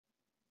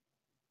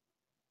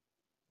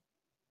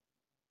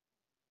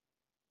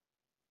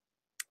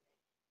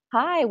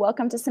Hi,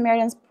 welcome to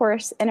Samaritans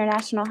Purse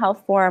International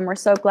Health Forum. We're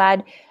so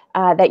glad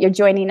that you're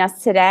joining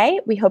us today.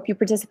 We hope you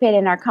participate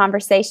in our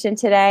conversation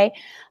today.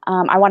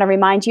 I want to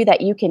remind you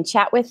that you can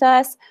chat with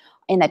us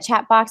in the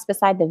chat box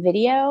beside the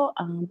video.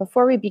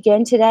 Before we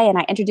begin today and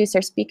I introduce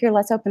our speaker,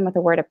 let's open with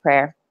a word of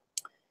prayer.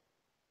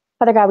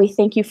 Father God, we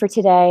thank you for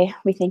today.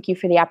 We thank you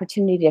for the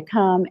opportunity to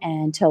come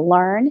and to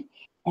learn.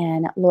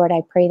 And Lord,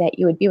 I pray that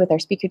you would be with our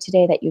speaker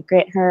today, that you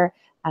grant her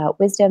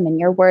wisdom in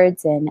your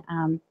words, and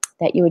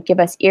that you would give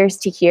us ears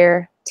to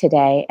hear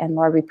today. And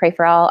Lord, we pray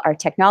for all our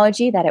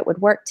technology, that it would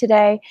work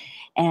today.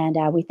 And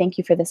we thank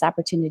you for this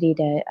opportunity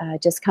to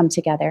just come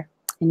together.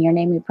 In your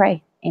name we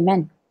pray.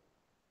 Amen.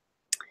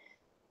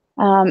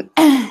 I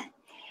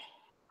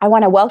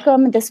want to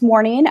welcome this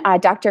morning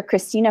Dr.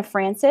 Christina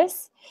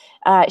Francis.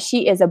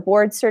 She is a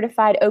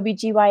board-certified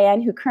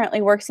OBGYN who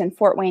currently works in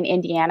Fort Wayne,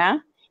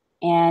 Indiana.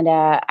 And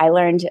I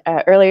learned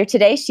earlier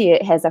today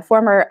she has a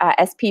former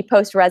SP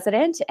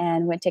post-resident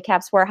and went to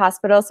Capsware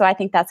Hospital. So I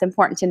think that's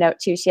important to note,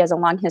 too. She has a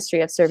long history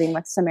of serving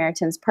with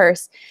Samaritan's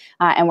Purse,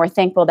 and we're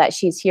thankful that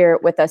she's here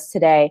with us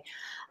today.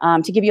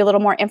 To give you a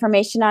little more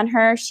information on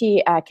her,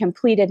 she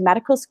completed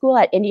medical school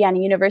at Indiana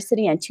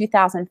University in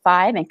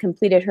 2005 and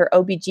completed her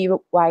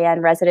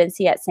OBGYN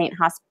residency at St.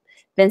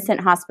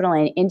 Vincent Hospital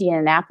in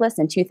Indianapolis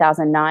in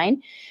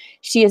 2009.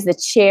 She is the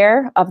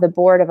chair of the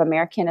board of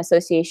American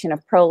Association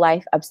of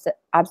Pro-Life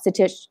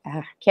Obstetricians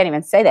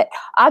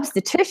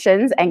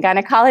and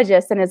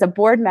Gynecologists, and is a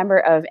board member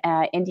of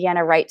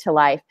Indiana Right to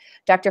Life.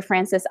 Dr.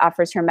 Francis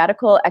offers her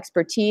medical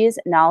expertise,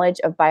 knowledge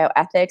of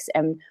bioethics,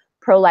 and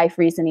pro-life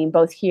reasoning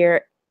both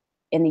here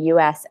in the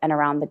U.S. and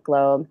around the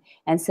globe.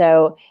 And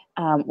so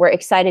we're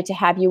excited to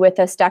have you with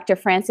us, Dr.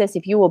 Francis.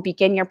 If you will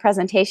begin your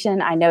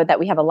presentation, I know that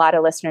we have a lot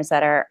of listeners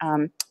that are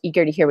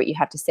eager to hear what you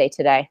have to say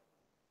today.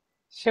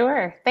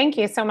 Sure. Thank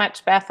you so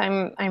much, Beth.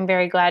 I'm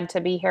very glad to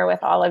be here with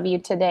all of you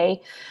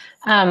today.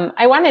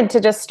 I wanted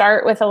to just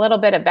start with a little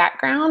bit of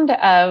background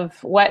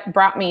of what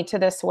brought me to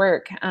this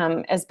work.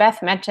 As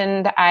Beth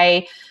mentioned,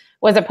 I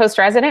was a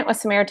post-resident with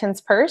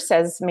Samaritan's Purse,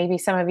 as maybe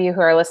some of you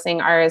who are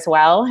listening are as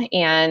well.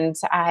 And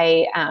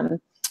I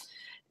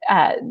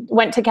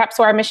went to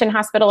Capsware Mission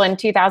Hospital in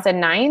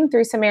 2009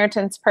 through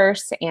Samaritan's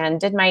Purse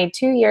and did my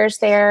 2 years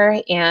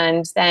there,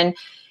 and then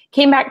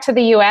came back to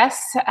the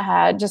U.S.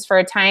 Just for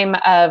a time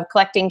of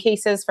collecting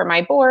cases for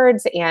my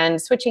boards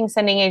and switching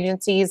sending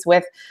agencies,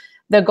 with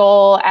the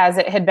goal, as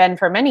it had been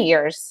for many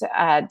years,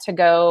 to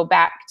go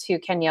back to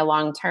Kenya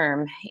long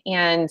term.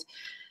 And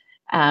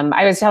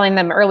I was telling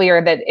them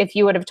earlier that if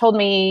you would have told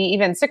me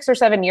even 6 or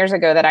 7 years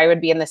ago that I would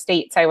be in the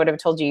States, I would have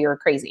told you you were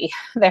crazy.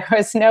 There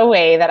was no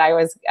way that I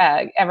was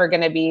ever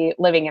going to be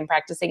living and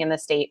practicing in the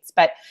States.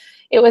 But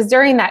it was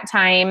during that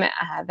time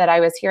that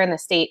I was here in the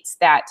States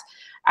that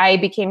I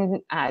became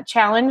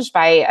challenged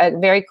by a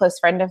very close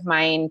friend of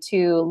mine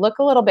to look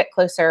a little bit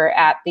closer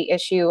at the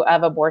issue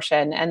of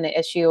abortion and the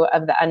issue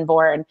of the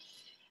unborn.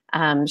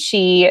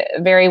 She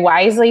very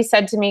wisely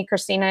said to me,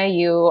 "Christina,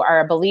 you are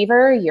a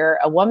believer, you're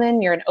a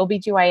woman, you're an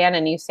OBGYN,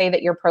 and you say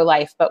that you're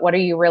pro-life, but what are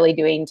you really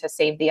doing to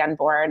save the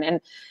unborn?"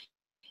 And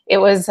it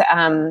was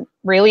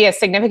really a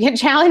significant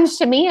challenge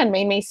to me and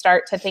made me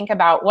start to think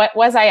about, what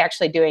was I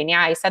actually doing?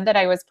 Yeah, I said that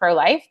I was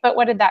pro-life, but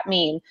what did that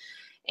mean?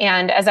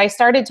 And as I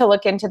started to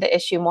look into the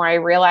issue more, I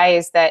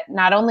realized that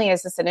not only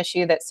is this an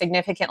issue that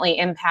significantly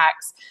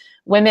impacts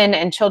women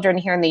and children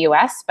here in the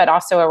US, but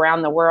also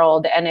around the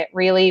world. And it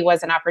really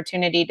was an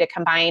opportunity to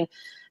combine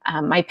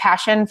my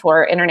passion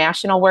for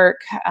international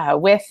work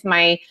with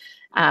my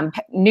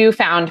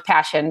newfound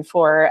passion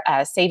for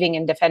saving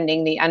and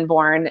defending the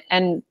unborn.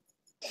 And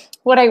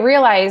what I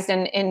realized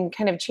in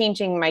kind of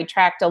changing my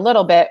track a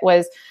little bit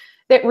was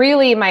that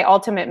really my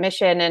ultimate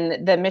mission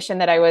and the mission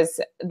that I was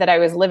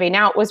living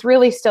out was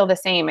really still the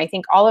same. I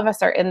think all of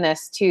us are in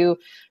this to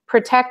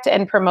protect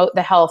and promote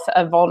the health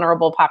of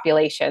vulnerable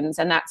populations,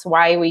 and that's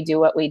why we do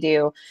what we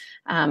do.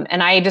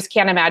 And I just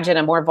can't imagine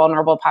a more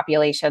vulnerable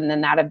population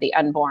than that of the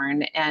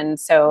unborn. And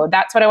so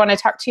that's what I want to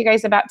talk to you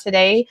guys about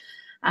today.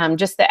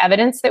 Just the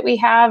evidence that we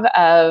have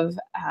of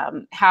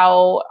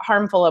how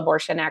harmful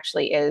abortion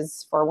actually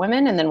is for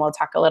women. And then we'll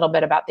talk a little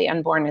bit about the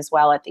unborn as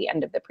well at the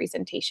end of the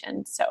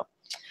presentation. So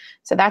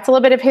that's a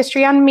little bit of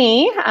history on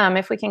me.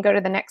 If we can go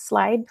to the next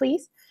slide,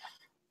 please.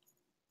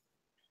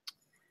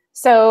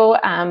 So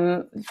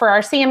for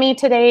our CME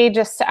today,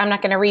 I'm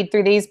not going to read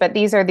through these, but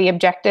these are the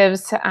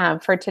objectives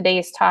for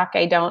today's talk.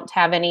 I don't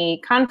have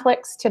any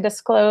conflicts to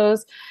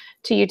disclose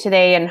to you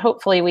today, and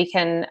hopefully we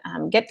can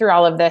get through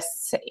all of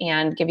this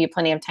and give you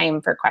plenty of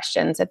time for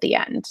questions at the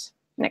end.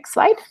 Next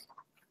slide.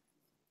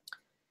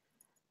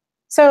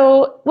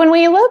 So when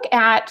we look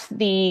at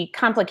the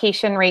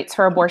complication rates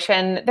for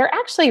abortion, they're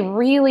actually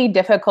really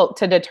difficult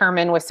to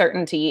determine with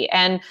certainty.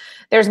 And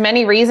there's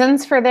many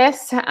reasons for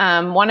this.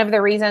 One of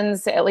the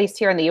reasons, at least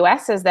here in the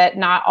US, is that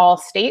not all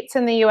states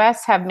in the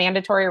US have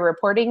mandatory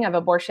reporting of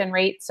abortion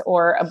rates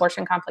or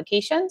abortion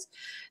complications.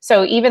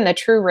 So even the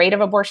true rate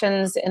of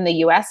abortions in the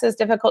US is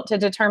difficult to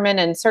determine,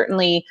 and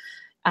certainly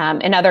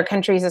In other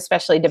countries,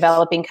 especially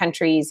developing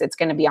countries, it's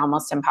going to be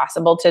almost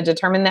impossible to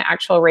determine the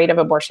actual rate of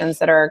abortions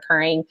that are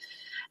occurring.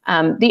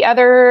 The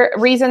other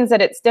reasons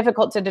that it's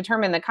difficult to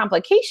determine the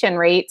complication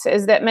rates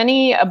is that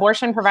many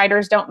abortion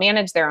providers don't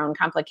manage their own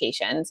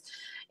complications.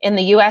 In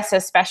the US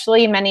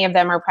especially, many of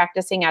them are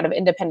practicing out of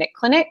independent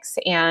clinics,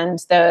 and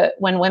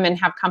when women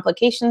have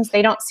complications,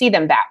 they don't see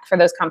them back for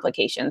those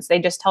complications. They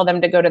just tell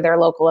them to go to their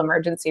local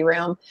emergency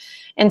room.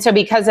 And so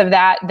because of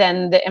that,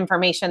 then the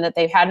information that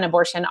they've had an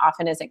abortion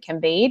often isn't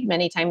conveyed.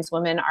 Many times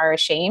women are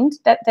ashamed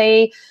that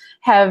they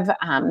have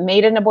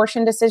made an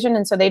abortion decision,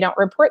 and so they don't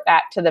report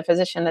that to the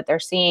physician that they're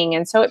seeing.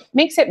 And so it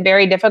makes it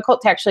very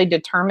difficult to actually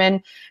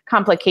determine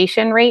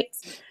complication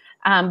rates.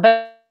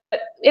 But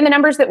in the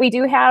numbers that we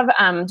do have,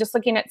 just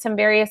looking at some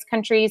various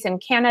countries in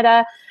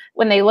Canada,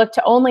 when they looked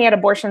only at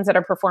abortions that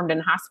are performed in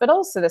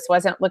hospitals, so this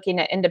wasn't looking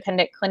at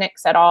independent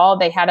clinics at all,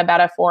 they had about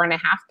a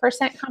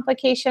 4.5%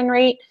 complication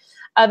rate.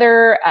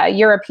 Other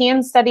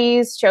European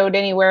studies showed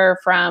anywhere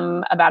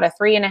from about a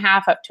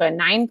 3.5% up to a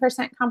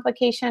 9%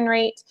 complication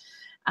rate.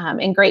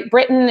 In Great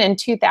Britain in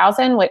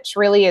 2000, which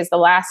really is the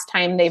last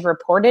time they've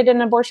reported an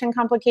abortion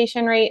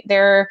complication rate,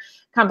 their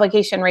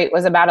complication rate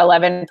was about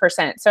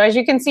 11%. So as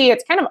you can see,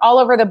 it's kind of all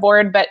over the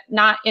board, but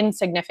not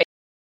insignificant.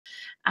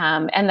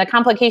 And the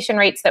complication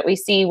rates that we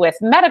see with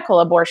medical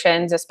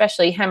abortions,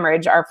 especially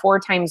hemorrhage, are 4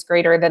 times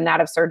greater than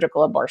that of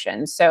surgical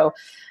abortions. So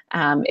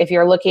if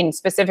you're looking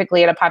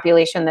specifically at a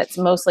population that's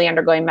mostly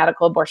undergoing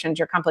medical abortions,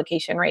 your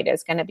complication rate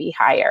is going to be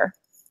higher.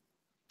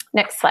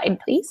 Next slide,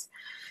 please.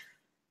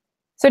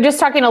 So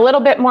just talking a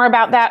little bit more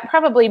about that,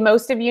 probably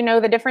most of you know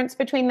the difference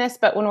between this,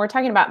 but when we're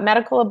talking about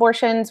medical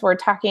abortions, we're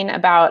talking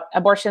about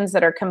abortions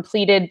that are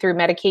completed through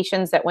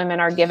medications that women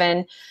are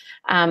given.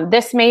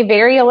 This may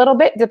vary a little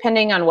bit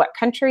depending on what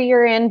country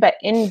you're in, but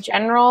in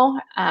general,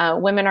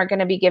 women are going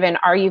to be given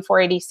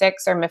RU486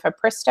 or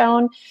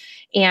mifepristone,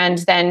 and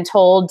then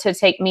told to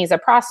take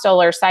misoprostol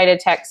or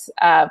Cytotex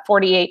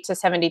 48 to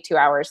 72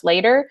 hours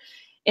later.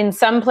 In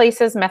some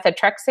places,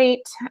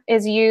 methotrexate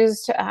is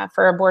used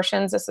for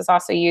abortions. This is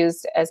also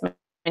used, as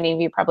many of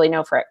you probably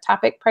know, for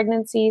ectopic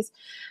pregnancies.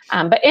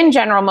 But in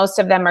general, most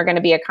of them are going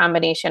to be a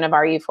combination of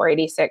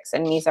RU486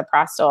 and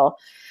misoprostol.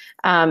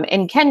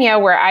 In Kenya,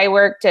 where I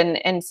worked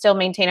and still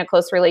maintain a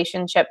close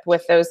relationship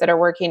with those that are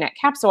working at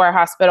Kapsawar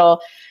Hospital,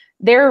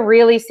 they're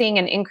really seeing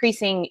an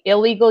increasing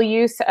illegal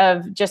use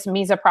of just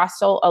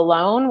misoprostol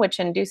alone, which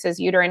induces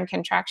uterine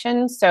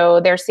contractions. So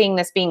they're seeing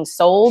this being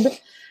sold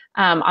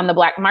on the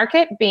black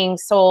market, being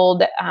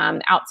sold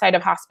outside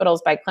of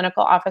hospitals by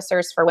clinical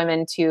officers for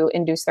women to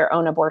induce their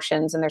own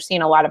abortions. And they're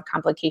seeing a lot of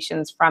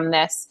complications from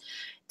this.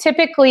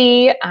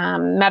 Typically,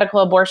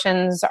 medical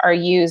abortions are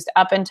used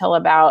up until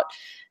about,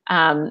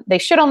 they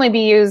should only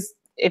be used,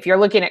 if you're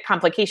looking at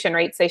complication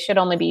rates, they should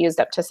only be used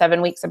up to 7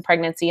 weeks of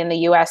pregnancy. In the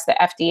US, the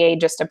FDA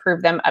just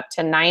approved them up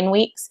to 9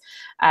 weeks,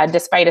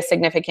 despite a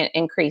significant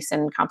increase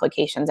in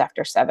complications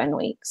after 7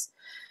 weeks.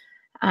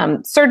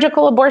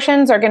 Surgical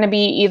abortions are going to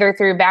be either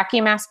through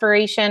vacuum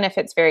aspiration if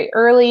it's very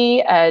early,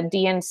 a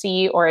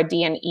DNC, or a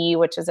DNE,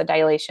 which is a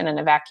dilation and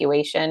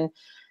evacuation,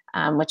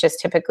 which is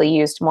typically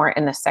used more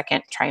in the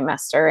 2nd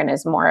trimester and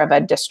is more of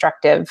a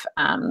destructive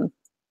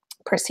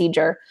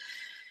procedure.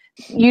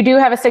 You do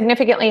have a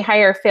significantly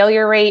higher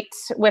failure rate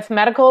with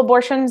medical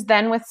abortions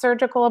than with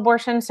surgical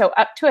abortions, so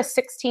up to a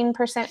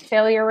 16%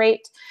 failure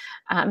rate.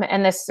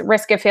 And this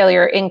risk of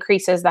failure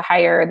increases the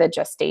higher the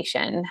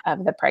gestation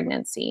of the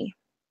pregnancy.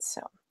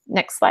 So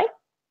next slide.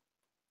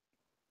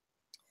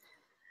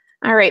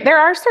 All right, there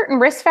are certain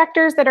risk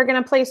factors that are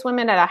going to place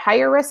women at a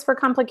higher risk for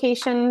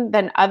complication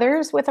than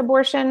others with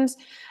abortions.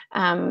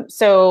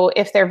 So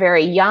if they're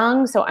very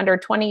young, so under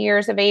 20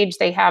 years of age,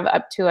 they have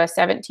up to a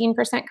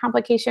 17%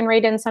 complication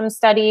rate in some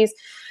studies.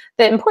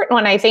 The important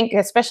one, I think,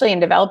 especially in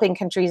developing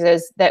countries,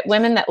 is that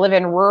women that live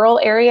in rural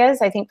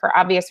areas, I think for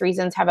obvious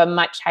reasons, have a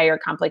much higher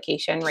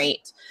complication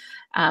rate.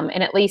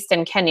 And at least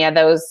in Kenya,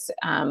 those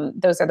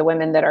are the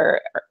women that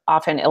are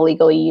often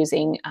illegally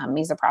using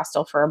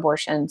misoprostol for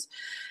abortions.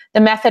 The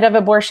method of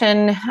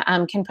abortion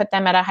can put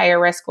them at a higher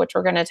risk, which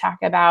we're going to talk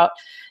about.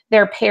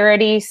 Their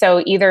parity,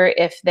 so either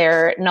if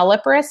they're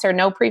nulliparous or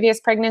no previous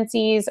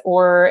pregnancies,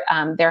 or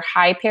they're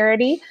high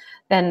parity,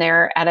 then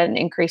they're at an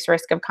increased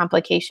risk of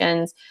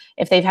complications.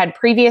 If they've had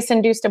previous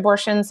induced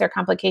abortions, their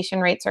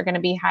complication rates are going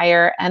to be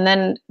higher. And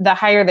then the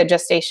higher the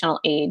gestational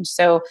age.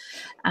 So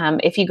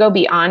if you go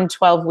beyond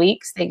 12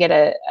 weeks, they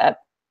get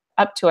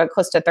up to a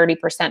close to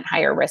 30%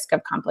 higher risk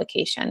of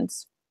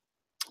complications.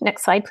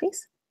 Next slide,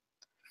 please.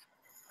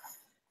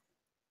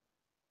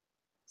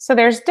 So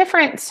there's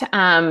different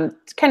kind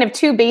of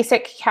 2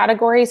 basic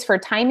categories for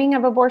timing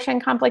of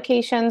abortion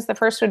complications. The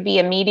first would be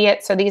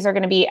immediate. So these are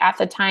going to be at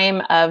the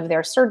time of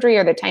their surgery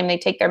or the time they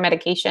take their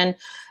medication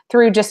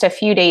through just a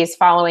few days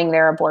following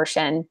their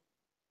abortion.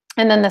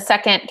 And then the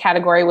second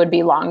category would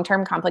be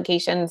long-term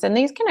complications. And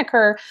these can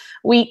occur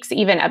weeks,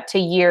 even up to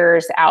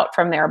years out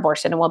from their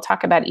abortion. And we'll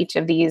talk about each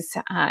of these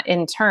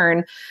in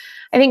turn.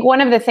 I think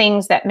one of the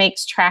things that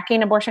makes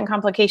tracking abortion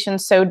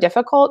complications so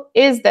difficult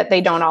is that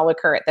they don't all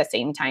occur at the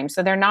same time.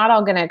 So they're not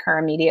all going to occur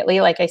immediately.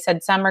 Like I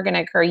said, some are going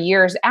to occur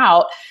years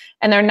out,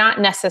 and they're not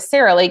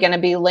necessarily going to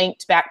be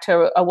linked back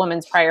to a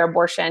woman's prior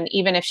abortion,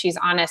 even if she's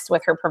honest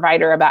with her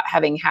provider about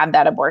having had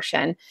that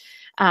abortion.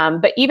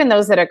 But even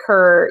those that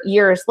occur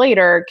years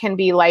later can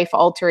be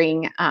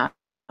life-altering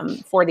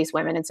for these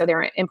women. And so there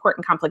are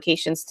important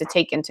complications to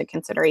take into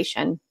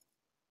consideration.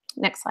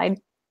 Next slide.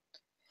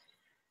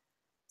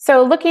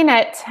 So looking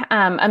at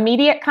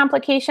immediate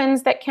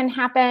complications that can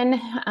happen,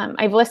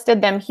 I've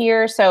listed them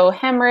here. So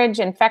hemorrhage,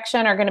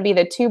 infection are going to be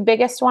the two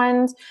biggest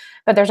ones,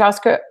 but there's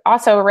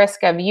also a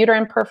risk of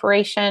uterine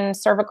perforation,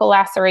 cervical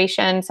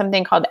laceration,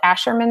 something called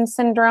Asherman's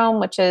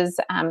syndrome, which is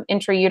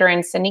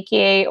intrauterine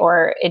syncytiae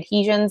or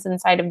adhesions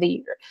inside of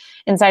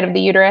the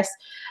uterus,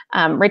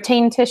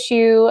 retained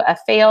tissue, a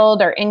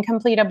failed or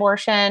incomplete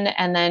abortion,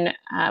 and then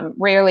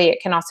rarely it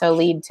can also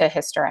lead to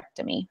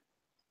hysterectomy.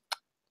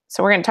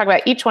 So we're going to talk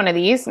about each one of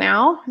these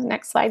now.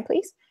 Next slide,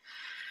 please.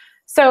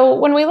 So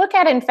when we look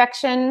at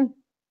infection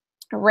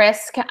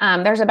risk,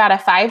 there's about a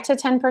 5 to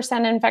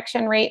 10%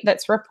 infection rate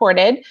that's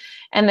reported.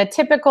 And the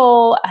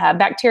typical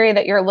bacteria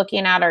that you're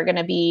looking at are going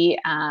to be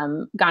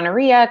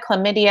gonorrhea,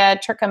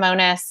 chlamydia,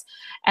 trichomonas,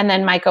 and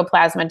then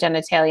Mycoplasma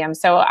genitalium.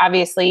 So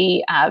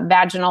obviously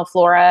vaginal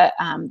flora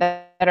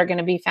that are going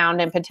to be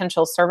found in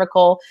potential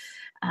cervical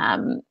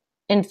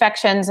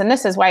infections. And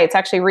this is why it's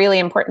actually really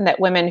important that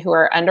women who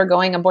are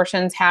undergoing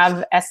abortions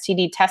have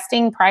STD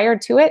testing prior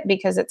to it,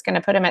 because it's going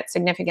to put them at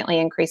significantly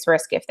increased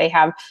risk if they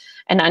have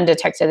an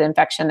undetected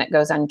infection that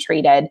goes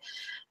untreated.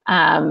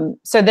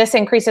 So this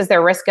increases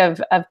their risk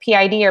of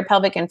PID or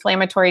pelvic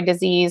inflammatory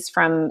disease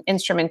from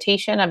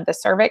instrumentation of the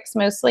cervix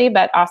mostly,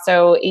 but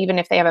also even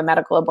if they have a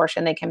medical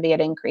abortion, they can be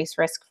at increased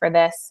risk for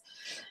this.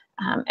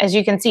 As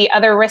you can see,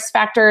 other risk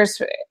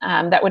factors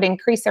that would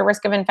increase their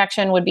risk of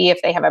infection would be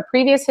if they have a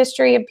previous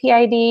history of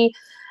PID,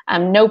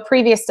 no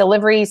previous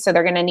deliveries, so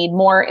they're going to need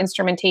more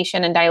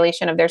instrumentation and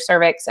dilation of their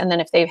cervix, and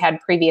then if they've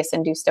had previous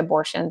induced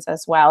abortions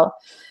as well.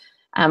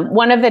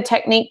 One of the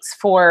techniques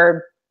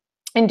for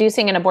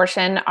inducing an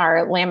abortion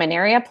are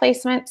laminaria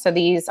placement. So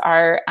these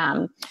are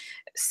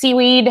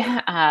seaweed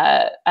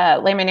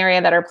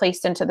laminaria that are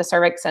placed into the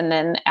cervix, and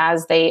then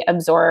as they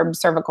absorb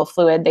cervical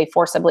fluid, they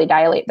forcibly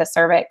dilate the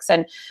cervix.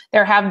 And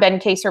there have been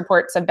case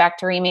reports of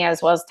bacteremia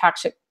as well as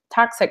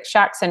toxic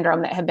shock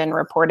syndrome that have been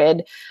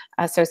reported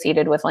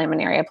associated with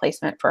laminaria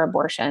placement for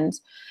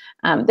abortions.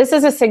 This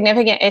is a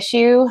significant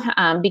issue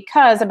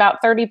because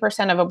about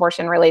 30% of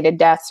abortion-related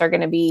deaths are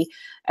going to be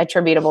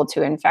attributable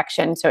to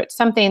infection. So it's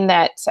something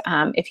that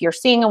if you're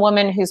seeing a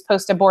woman who's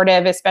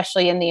post-abortive,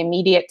 especially in the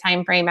immediate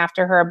time frame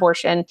after her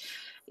abortion,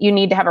 you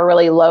need to have a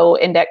really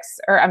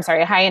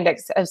a high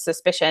index of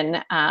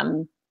suspicion, a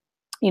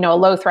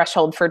low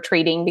threshold for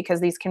treating, because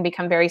these can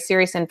become very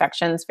serious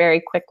infections very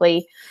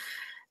quickly.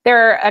 There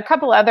are a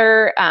couple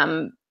other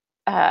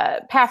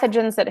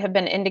pathogens that have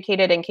been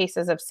indicated in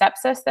cases of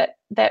sepsis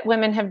that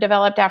women have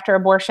developed after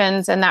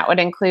abortions, and that would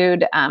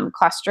include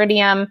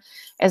Clostridium,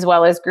 as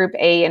well as group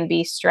A and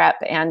B strep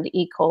and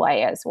E.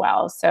 coli as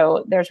well.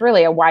 So there's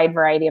really a wide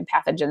variety of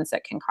pathogens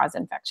that can cause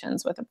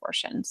infections with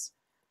abortions.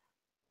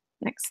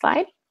 Next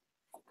slide.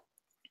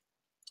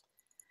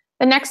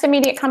 The next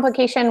immediate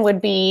complication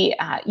would be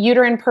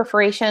uterine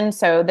perforation.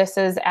 So this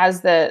is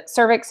as the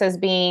cervix is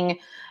being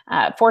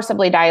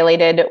forcibly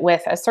dilated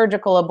with a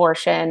surgical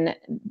abortion,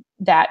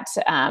 that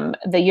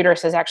the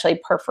uterus is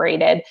actually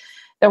perforated.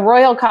 The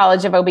Royal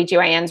College of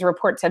OBGYNs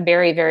reports a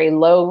very, very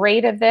low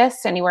rate of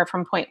this, anywhere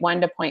from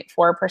 0.1 to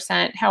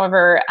 0.4%.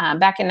 However,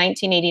 back in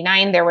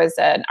 1989, there was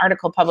an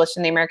article published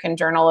in the American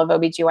Journal of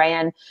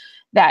OBGYN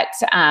that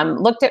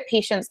looked at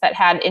patients that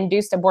had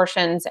induced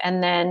abortions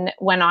and then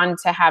went on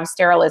to have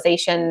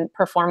sterilization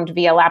performed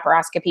via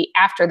laparoscopy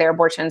after their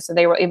abortion. So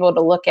they were able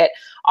to look at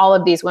all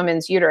of these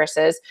women's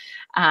uteruses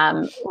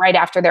right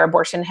after their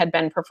abortion had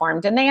been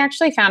performed. And they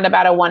actually found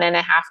about a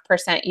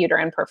 1.5%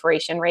 uterine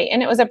perforation rate.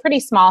 And it was a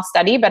pretty small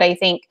study, but I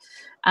think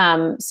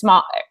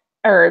small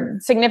or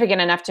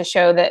significant enough to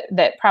show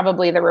that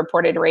probably the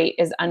reported rate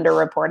is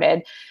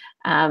underreported.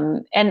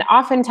 And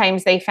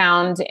oftentimes they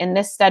found in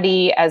this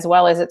study, as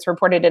well as it's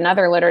reported in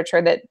other literature,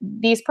 that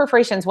these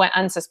perforations went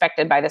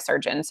unsuspected by the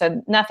surgeon.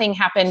 So nothing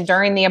happened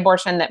during the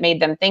abortion that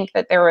made them think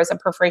that there was a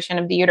perforation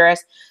of the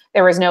uterus.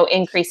 There was no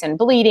increase in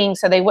bleeding,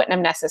 so they wouldn't have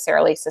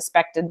necessarily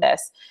suspected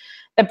this.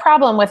 The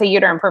problem with a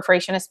uterine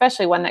perforation,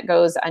 especially one that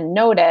goes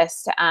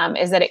unnoticed,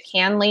 is that it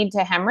can lead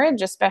to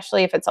hemorrhage,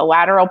 especially if it's a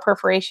lateral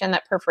perforation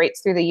that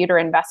perforates through the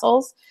uterine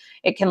vessels.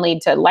 It can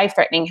lead to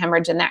life-threatening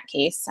hemorrhage in that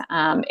case.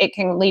 It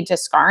can lead to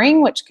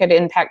scarring, which could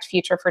impact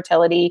future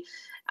fertility,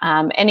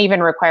 and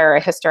even require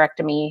a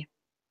hysterectomy,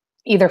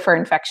 either for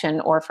infection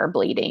or for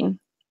bleeding.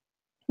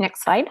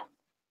 Next slide.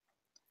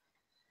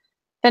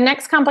 The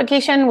next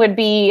complication would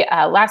be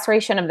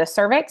laceration of the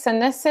cervix,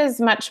 and this is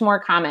much more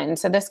common.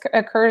 So this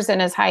occurs in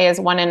as high as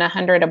 1 in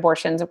 100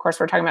 abortions. Of course,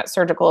 we're talking about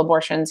surgical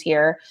abortions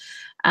here.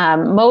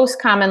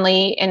 Most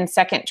commonly in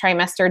second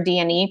trimester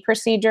D&E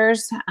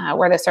procedures,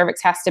 where the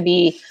cervix has to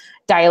be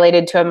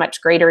dilated to a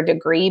much greater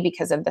degree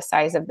because of the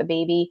size of the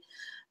baby.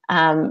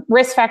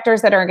 Risk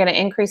factors that are going to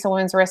increase a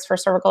woman's risk for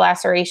cervical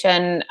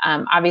laceration,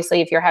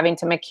 obviously if you're having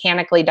to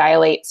mechanically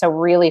dilate, so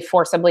really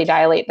forcibly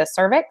dilate the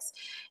cervix,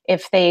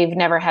 if they've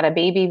never had a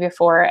baby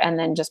before, and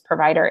then just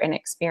provider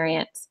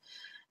inexperience.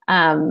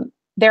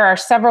 There are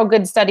several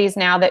good studies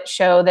now that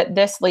show that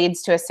this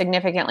leads to a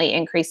significantly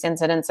increased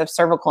incidence of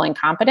cervical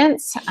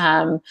incompetence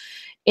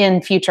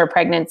in future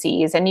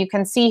pregnancies. And you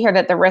can see here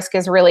that the risk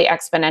is really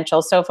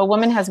exponential. So if a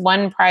woman has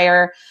one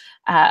prior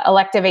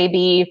elective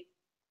AB,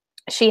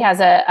 she has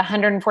a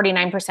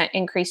 149%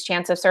 increased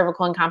chance of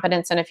cervical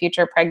incompetence in a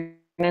future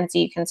pregnancy.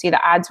 You can see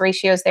the odds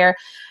ratios there.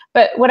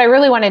 But what I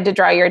really wanted to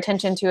draw your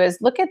attention to is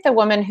look at the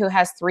woman who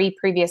has 3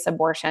 previous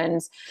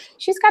abortions.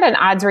 She's got an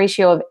odds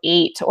ratio of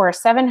 8, or a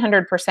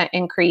 700%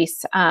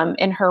 increase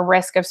in her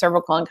risk of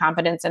cervical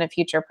incompetence in a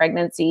future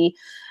pregnancy.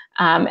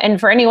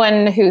 And for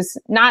anyone who's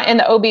not in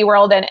the OB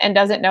world and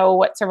doesn't know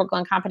what cervical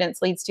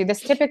incompetence leads to,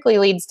 this typically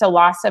leads to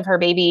loss of her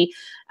baby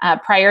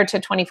prior to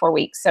 24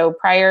 weeks. So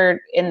prior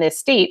in the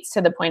States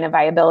to the point of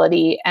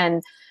viability.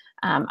 And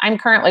I'm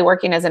currently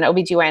working as an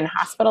OBGYN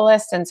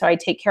hospitalist, and so I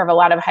take care of a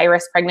lot of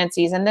high-risk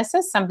pregnancies, and this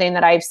is something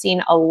that I've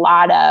seen a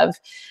lot of.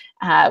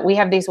 We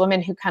have these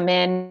women who come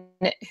in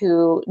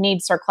who need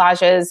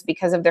cerclages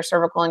because of their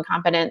cervical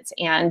incompetence,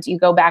 and you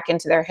go back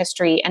into their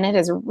history, and it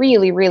is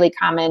really, really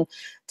common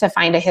to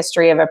find a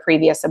history of a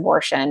previous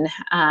abortion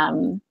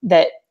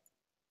that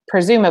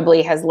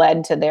presumably has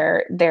led to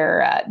their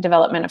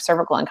development of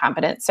cervical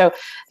incompetence. So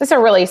this is a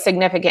really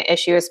significant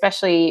issue,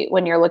 especially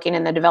when you're looking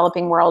in the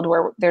developing world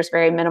where there's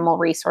very minimal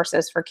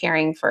resources for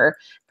caring for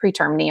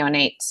preterm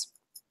neonates.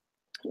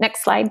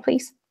 Next slide,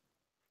 please.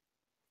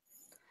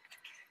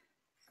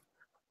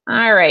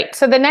 All right,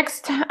 so the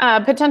next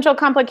potential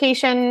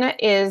complication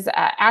is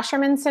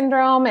Asherman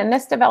syndrome, and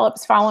this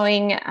develops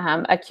following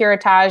a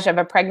curettage of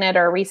a pregnant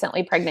or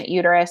recently pregnant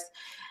uterus.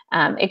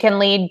 It can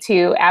lead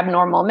to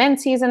abnormal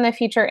menses in the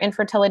future,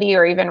 infertility,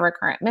 or even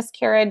recurrent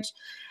miscarriage.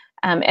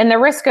 And the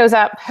risk goes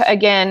up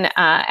again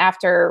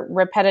after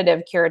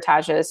repetitive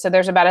curetages. So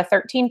there's about a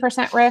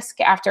 13%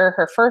 risk after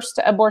her first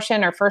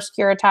abortion or first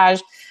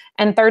curettage,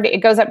 and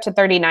it goes up to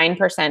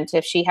 39%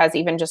 if she has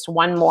even just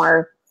one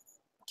more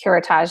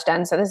curettage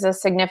done. So this is a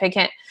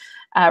significant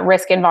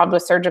risk involved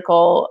with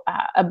surgical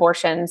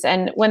abortions.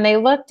 And when they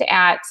looked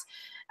at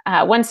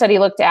one study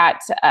looked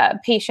at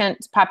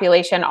patient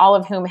population, all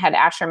of whom had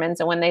Asherman's,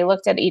 and when they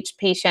looked at each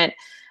patient,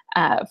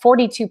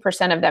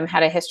 42% of them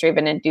had a history of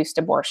an induced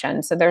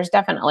abortion. So there's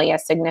definitely a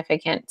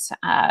significant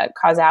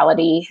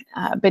causality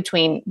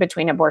between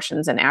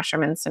abortions and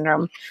Asherman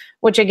syndrome,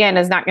 which again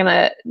is not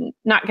gonna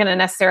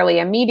necessarily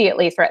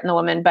immediately threaten the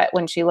woman, but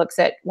when she looks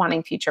at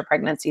wanting future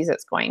pregnancies,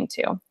 it's going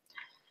to.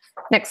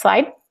 Next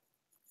slide.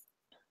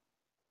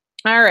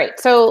 All right,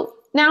 so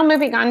now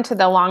moving on to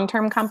the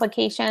long-term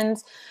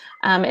complications.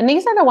 And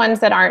these are the ones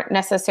that aren't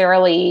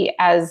necessarily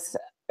as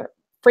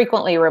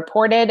frequently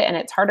reported, and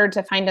it's harder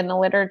to find in the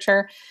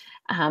literature,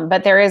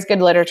 but there is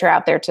good literature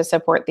out there to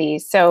support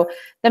these. So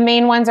the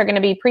main ones are going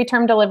to be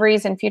preterm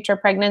deliveries and future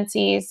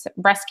pregnancies,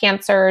 breast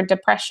cancer,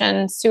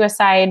 depression,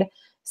 suicide,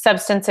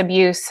 substance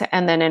abuse,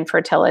 and then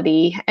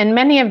infertility. And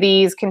many of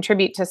these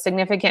contribute to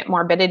significant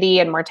morbidity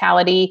and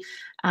mortality,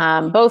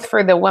 both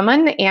for the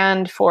woman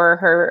and for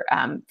her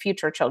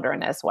future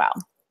children as well.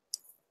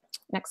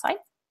 Next slide.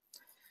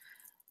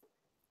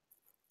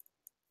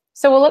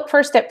 So we'll look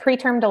first at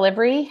preterm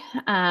delivery.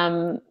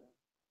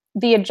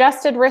 The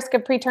adjusted risk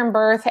of preterm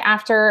birth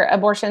after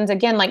abortions,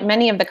 again, like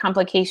many of the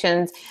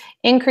complications,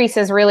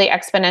 increases really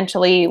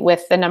exponentially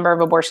with the number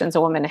of abortions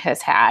a woman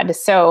has had.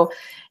 So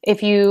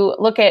if you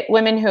look at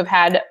women who have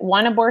had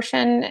one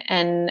abortion,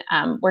 and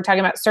we're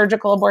talking about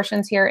surgical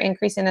abortions here,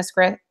 increasing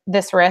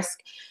this risk,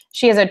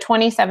 she has a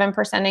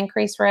 27%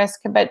 increased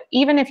risk. But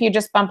even if you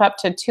just bump up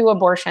to 2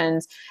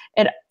 abortions,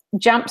 it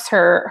jumps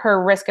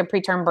her risk of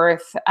preterm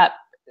birth up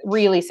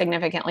really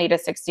significantly to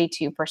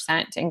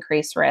 62%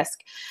 increased risk.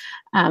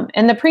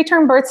 And the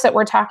preterm births that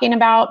we're talking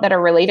about that are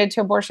related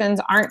to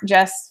abortions aren't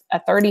just a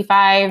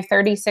 35,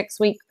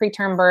 36-week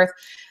preterm birth.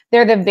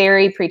 They're the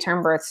very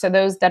preterm births, so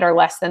those that are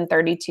less than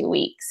 32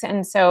 weeks.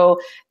 And so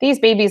these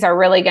babies are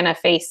really going to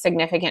face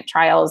significant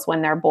trials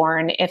when they're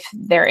born if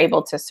they're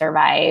able to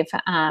survive.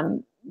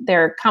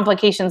 Their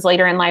complications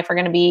later in life are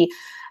going to be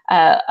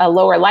a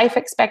lower life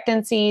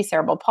expectancy,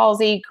 cerebral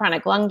palsy,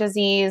 chronic lung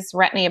disease,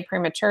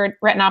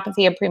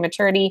 retinopathy of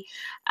prematurity,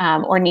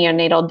 or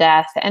neonatal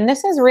death. And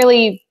this is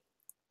really,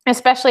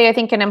 especially, I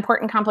think, an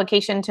important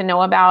complication to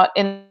know about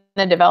in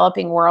the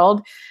developing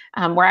world.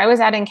 Where I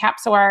was at in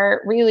Capsoar,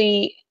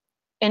 really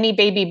any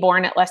baby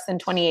born at less than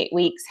 28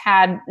 weeks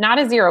had not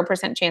a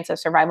 0% chance of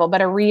survival,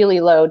 but a really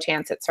low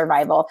chance at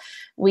survival.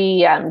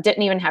 We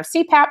didn't even have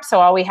CPAP,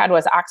 so all we had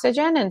was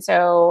oxygen. And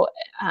so,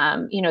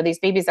 these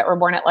babies that were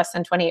born at less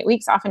than 28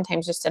 weeks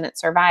oftentimes just didn't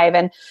survive.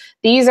 And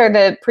these are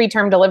the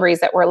preterm deliveries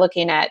that we're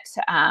looking at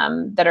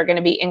that are going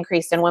to be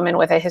increased in women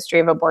with a history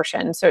of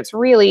abortion. So it's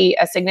really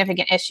a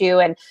significant issue.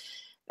 And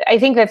I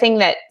think the thing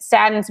that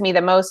saddens me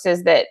the most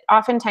is that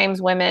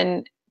oftentimes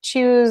women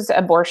choose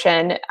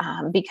abortion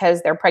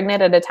because they're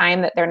pregnant at a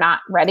time that they're not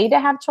ready to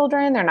have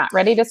children. They're not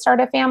ready to start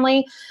a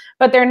family,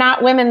 but they're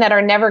not women that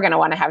are never going to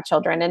want to have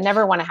children and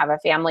never want to have a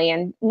family.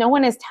 And no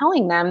one is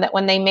telling them that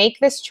when they make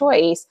this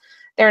choice,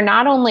 they're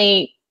not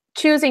only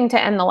choosing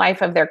to end the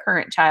life of their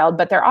current child,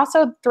 but they're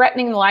also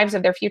threatening the lives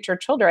of their future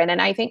children.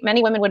 And I think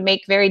many women would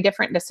make very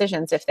different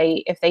decisions if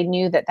they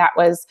knew that that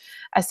was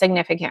a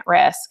significant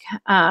risk.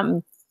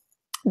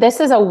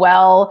 This is a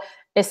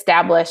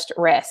well-established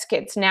risk.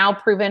 It's now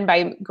proven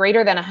by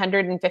greater than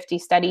 150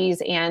 studies,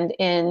 and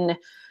in,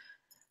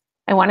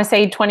 I want to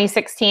say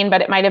 2016, but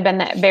it might have been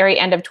the very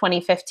end of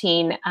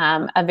 2015,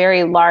 a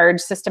very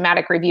large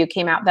systematic review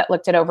came out that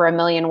looked at over 1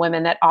 million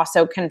women that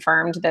also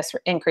confirmed this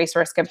increased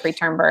risk of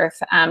preterm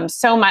birth.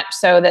 So much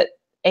so that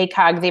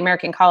ACOG, the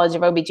American College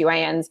of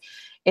OBGYNs,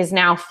 is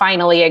now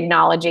finally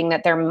acknowledging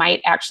that there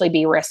might actually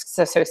be risks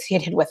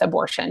associated with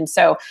abortion.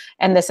 So,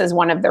 and this is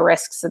one of the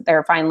risks that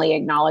they're finally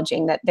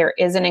acknowledging, that there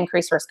is an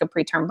increased risk of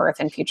preterm birth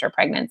and future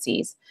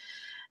pregnancies.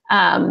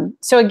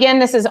 So again,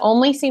 this is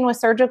only seen with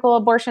surgical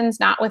abortions,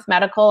 not with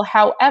medical.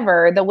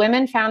 However, the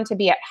women found to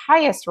be at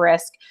highest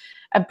risk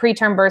of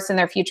preterm births in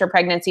their future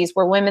pregnancies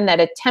were women that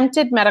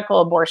attempted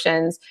medical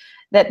abortions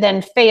that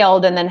then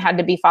failed and then had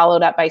to be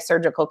followed up by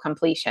surgical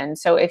completion.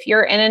 So if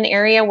you're in an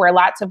area where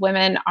lots of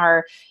women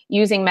are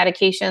using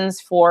medications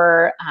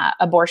for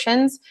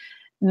abortions,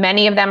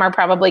 many of them are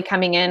probably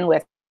coming in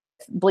with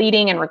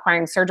bleeding and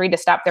requiring surgery to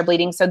stop their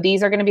bleeding. So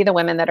these are going to be the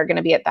women that are going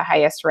to be at the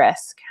highest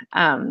risk.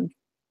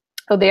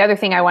 So the other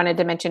thing I wanted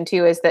to mention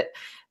too is that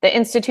the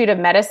Institute of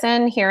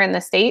Medicine here in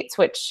the States,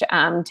 which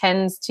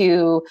tends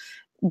to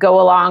go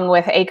along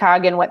with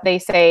ACOG and what they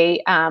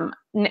say,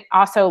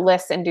 also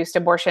lists induced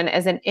abortion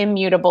as an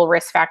immutable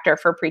risk factor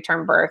for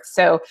preterm birth.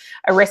 So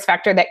a risk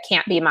factor that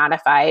can't be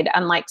modified,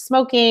 unlike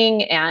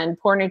smoking and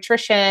poor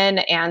nutrition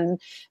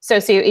and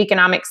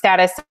socioeconomic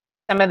status.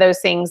 Some of those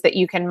things that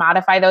you can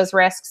modify those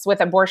risks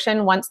with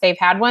abortion. Once they've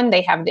had one,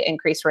 they have the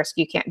increased risk.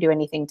 You can't do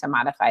anything to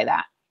modify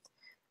that.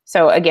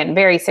 So again,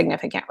 very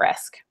significant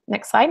risk.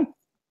 Next slide.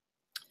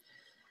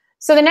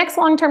 So the next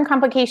long-term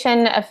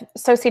complication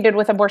associated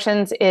with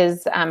abortions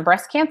is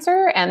breast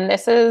cancer. And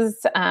this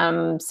is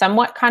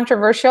somewhat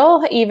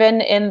controversial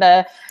even in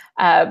the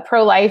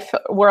pro-life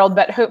world,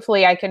 but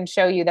hopefully I can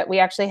show you that we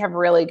actually have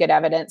really good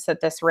evidence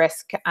that this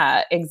risk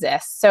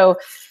exists. So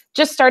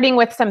just starting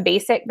with some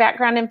basic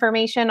background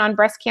information on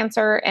breast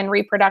cancer and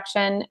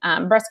reproduction.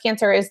 Breast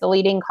cancer is the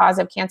leading cause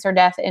of cancer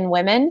death in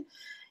women.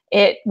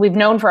 We've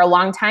known for a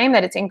long time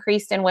that it's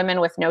increased in women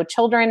with no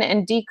children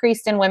and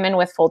decreased in women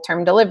with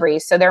full-term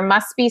deliveries. So there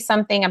must be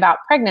something about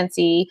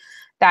pregnancy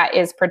that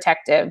is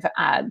protective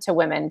to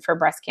women for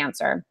breast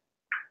cancer.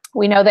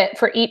 We know that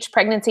for each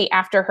pregnancy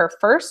after her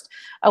first,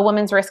 a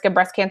woman's risk of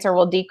breast cancer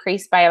will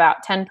decrease by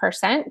about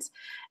 10%.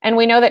 And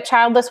we know that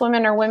childless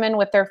women or women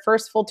with their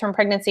first full-term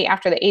pregnancy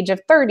after the age of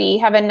 30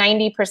 have a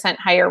 90%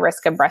 higher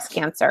risk of breast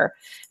cancer.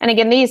 And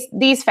again,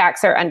 these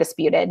facts are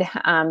undisputed.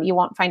 You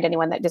won't find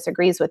anyone that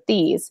disagrees with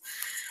these.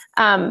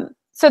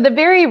 So the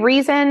very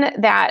reason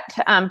that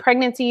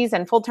pregnancies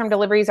and full-term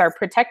deliveries are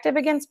protective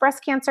against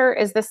breast cancer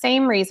is the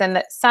same reason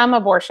that some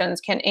abortions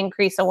can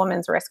increase a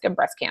woman's risk of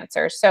breast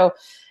cancer. So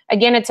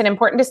again, it's an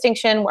important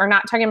distinction. We're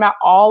not talking about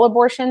all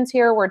abortions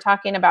here. We're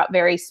talking about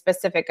very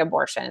specific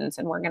abortions,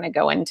 and we're going to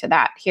go into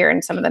that here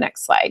in some of the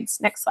next slides.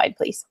 Next slide,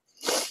 please.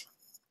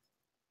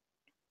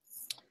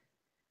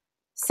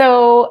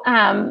 So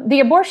the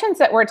abortions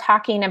that we're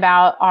talking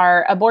about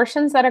are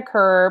abortions that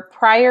occur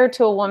prior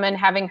to a woman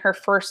having her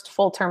first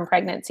full-term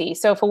pregnancy.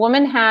 So if a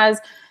woman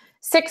has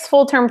 6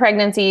 full-term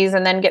pregnancies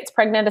and then gets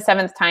pregnant a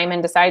 7th time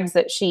and decides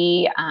that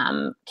she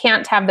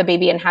can't have the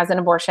baby and has an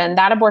abortion,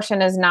 that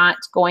abortion is not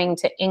going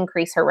to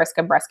increase her risk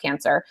of breast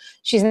cancer.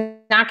 She's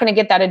not going to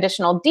get that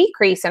additional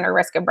decrease in her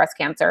risk of breast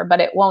cancer,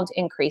 but it won't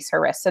increase her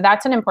risk. So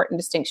that's an important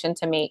distinction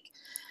to make.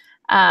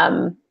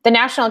 The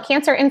National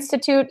Cancer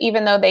Institute,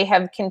 even though they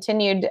have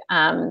continued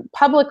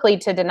publicly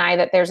to deny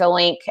that there's a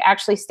link,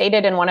 actually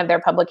stated in one of their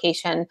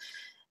publications,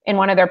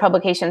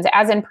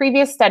 as in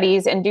previous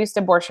studies, induced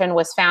abortion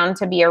was found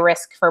to be a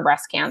risk for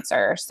breast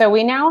cancer. So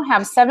we now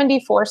have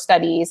 74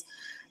 studies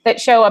that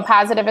show a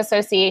positive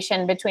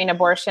association between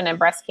abortion and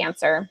breast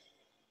cancer.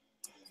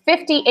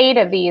 58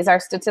 of these are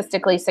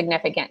statistically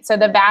significant. So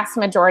the vast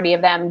majority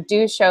of them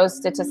do show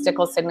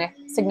statistical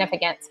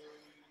significance.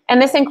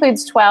 And this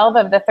includes 12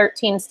 of the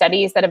 13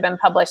 studies that have been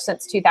published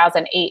since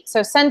 2008.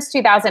 So since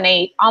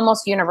 2008,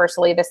 almost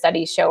universally, the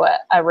studies show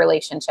a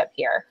relationship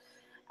here.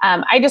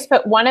 I just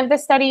put one of the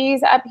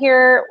studies up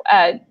here.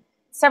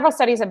 Several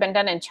studies have been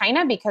done in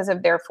China because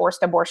of their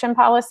forced abortion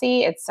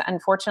policy. It's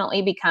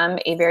unfortunately become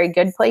a very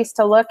good place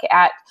to look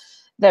at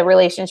the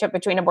relationship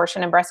between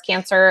abortion and breast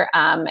cancer,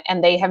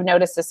 and they have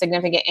noticed a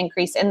significant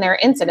increase in their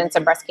incidence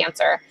of breast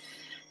cancer.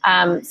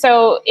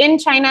 So in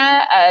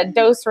China, a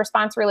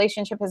dose-response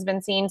relationship has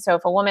been seen. So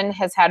if a woman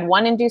has had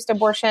one induced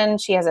abortion,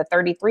 she has a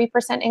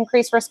 33%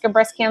 increased risk of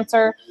breast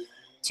cancer.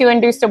 2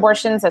 induced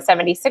abortions, a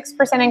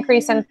 76%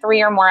 increase, and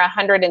 3 or more,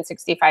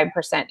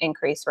 165%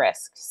 increased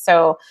risk.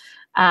 So,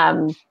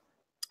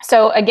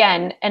 so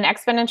again, an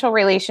exponential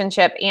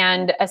relationship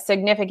and a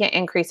significant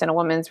increase in a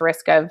woman's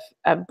risk of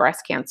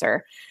breast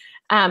cancer.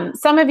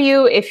 Some of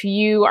you, if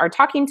you are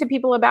talking to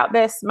people about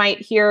this, might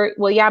hear,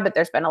 well, yeah, but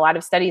there's been a lot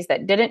of studies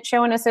that didn't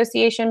show an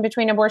association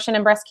between abortion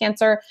and breast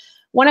cancer.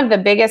 One of the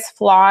biggest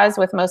flaws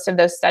with most of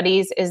those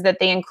studies is that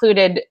they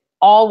included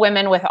all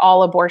women with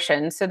all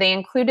abortions. So they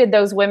included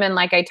those women,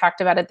 like I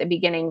talked about at the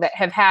beginning, that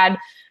have had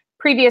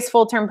previous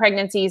full-term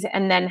pregnancies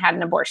and then had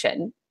an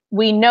abortion.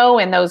 We know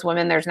in those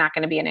women there's not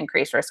going to be an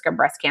increased risk of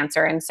breast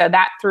cancer. And so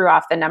that threw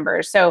off the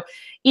numbers. So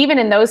even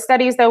in those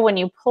studies, though, when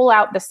you pull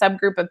out the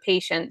subgroup of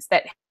patients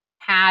that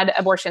had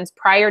abortions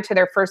prior to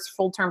their first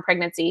full-term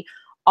pregnancy,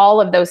 all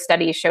of those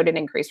studies showed an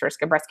increased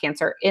risk of breast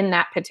cancer in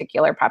that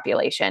particular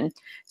population.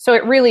 So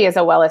it really is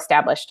a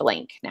well-established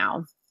link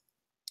now.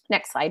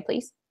 Next slide,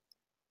 please.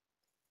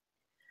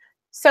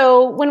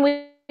 So when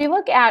we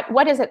look at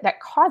what is it that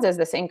causes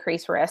this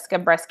increased risk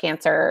of breast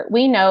cancer,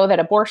 we know that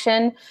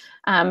abortion,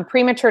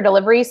 premature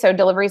delivery, so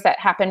deliveries that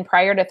happen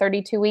prior to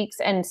 32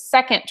 weeks, and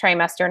second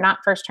trimester, not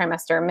first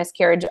trimester,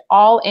 miscarriage,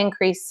 all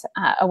increase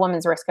a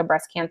woman's risk of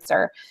breast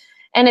cancer.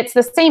 And it's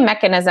the same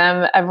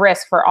mechanism of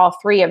risk for all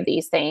 3 of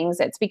these things.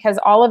 It's because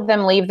all of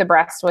them leave the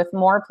breast with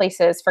more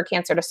places for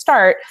cancer to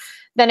start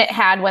than it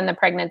had when the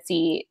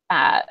pregnancy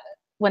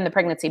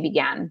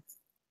began.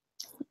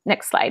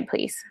 Next slide,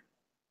 please.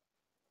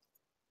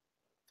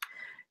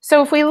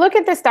 So if we look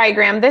at this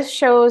diagram, this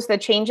shows the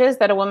changes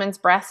that a woman's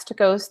breast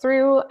goes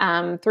through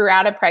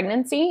throughout a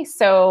pregnancy.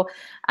 So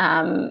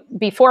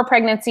before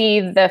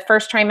pregnancy, the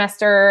first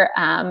trimester,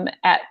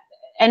 at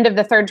end of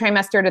the 3rd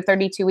trimester to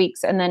 32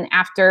 weeks, and then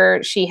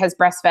after she has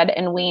breastfed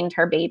and weaned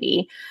her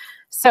baby.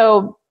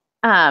 So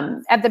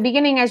at the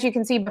beginning, as you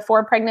can see,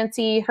 before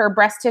pregnancy, her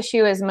breast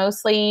tissue is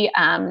mostly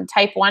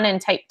type 1 and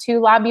type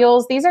 2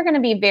 lobules. These are going to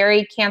be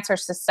very cancer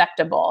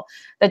susceptible,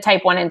 the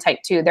type 1 and type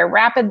 2. They're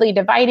rapidly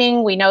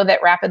dividing. We know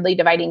that rapidly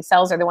dividing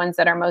cells are the ones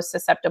that are most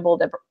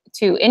susceptible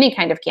to any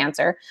kind of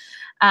cancer.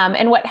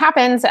 And what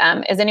happens,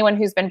 as anyone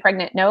who's been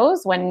pregnant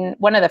knows, when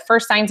one of the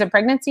first signs of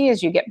pregnancy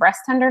is you get breast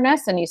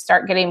tenderness and you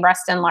start getting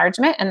breast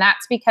enlargement, and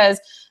that's because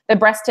the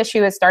breast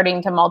tissue is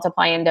starting to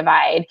multiply and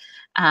divide.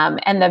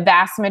 And the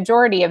vast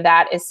majority of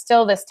that is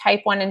still this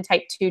type 1 and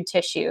type 2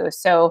 tissue.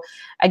 So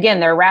again,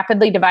 they're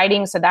rapidly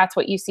dividing. So that's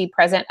what you see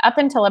present up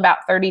until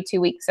about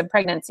 32 weeks of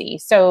pregnancy.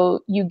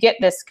 So you get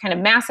this kind of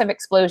massive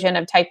explosion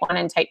of type 1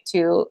 and type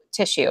 2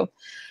 tissue.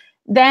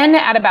 Then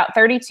at about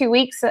 32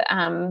 weeks,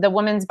 the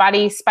woman's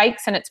body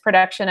spikes in its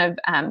production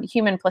of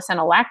human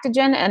placental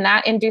lactogen, and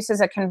that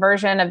induces a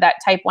conversion of that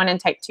type 1 and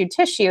type 2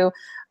 tissue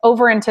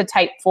over into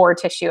type 4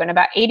 tissue. And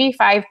about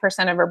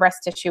 85% of her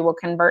breast tissue will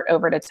convert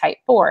over to type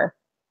 4.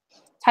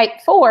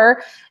 Type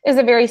 4 is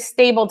a very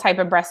stable type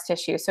of breast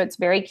tissue, so it's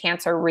very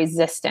cancer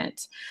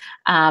resistant.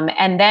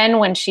 And then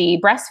when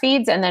she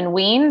breastfeeds and then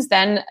weans,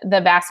 then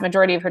the vast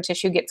majority of her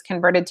tissue gets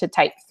converted to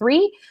type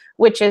 3,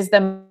 which is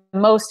the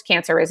most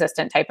cancer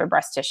resistant type of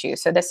breast tissue.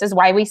 So this is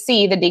why we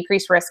see the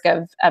decreased risk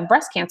of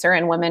breast cancer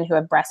in women who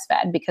have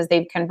breastfed, because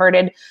they've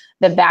converted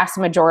the vast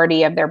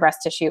majority of their breast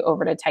tissue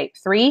over to type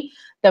 3.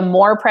 The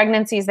more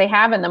pregnancies they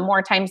have and the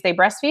more times they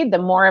breastfeed, the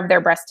more of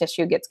their breast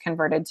tissue gets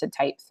converted to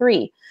type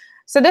 3.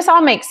 So this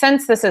all makes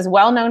sense. This is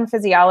well-known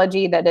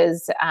physiology that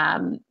is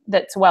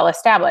that's well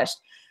established.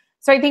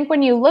 So I think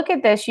when you look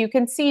at this, you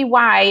can see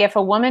why if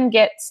a woman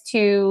gets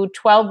to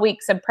 12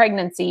 weeks of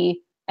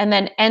pregnancy and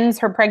then ends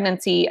her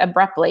pregnancy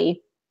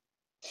abruptly,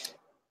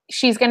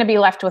 she's going to be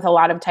left with a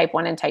lot of type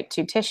 1 and type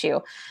 2 tissue.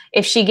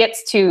 If she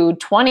gets to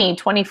 20,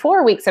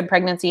 24 weeks of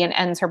pregnancy and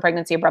ends her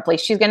pregnancy abruptly,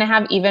 she's going to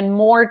have even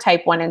more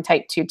type 1 and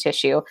type 2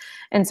 tissue.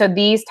 And so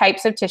these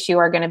types of tissue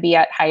are going to be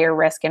at higher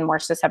risk and more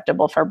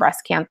susceptible for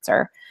breast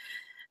cancer.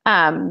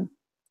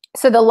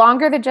 So the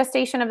longer the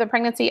gestation of the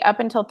pregnancy up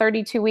until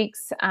 32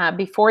 weeks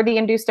before the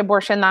induced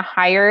abortion, the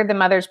higher the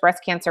mother's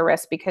breast cancer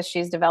risk, because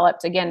she's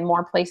developed, again,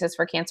 more places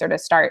for cancer to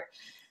start.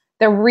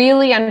 The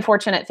really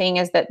unfortunate thing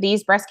is that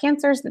these breast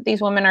cancers that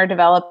these women are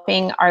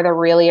developing are the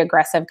really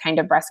aggressive kind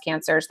of breast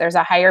cancers. There's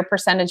a higher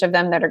percentage of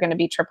them that are going to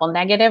be triple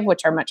negative,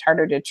 which are much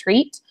harder to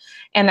treat,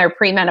 and they're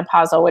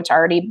premenopausal, which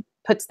already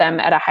puts them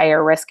at a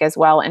higher risk as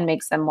well and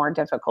makes them more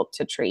difficult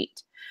to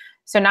treat.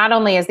 So not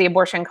only is the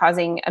abortion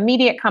causing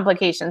immediate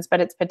complications, but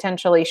it's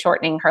potentially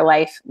shortening her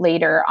life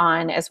later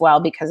on as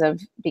well because of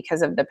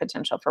the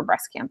potential for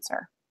breast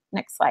cancer.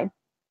 Next slide.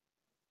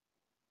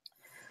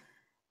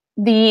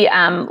 The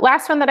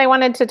last one that I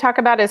wanted to talk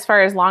about as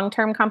far as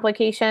long-term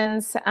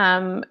complications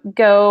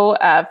go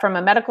from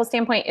a medical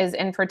standpoint is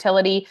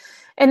infertility.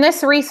 And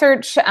this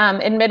research,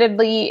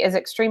 admittedly, is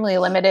extremely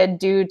limited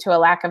due to a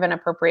lack of an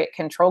appropriate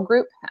control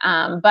group.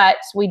 But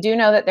we do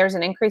know that there's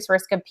an increased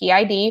risk of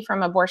PID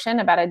from abortion,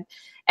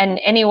 and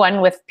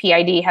anyone with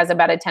PID has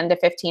about a 10 to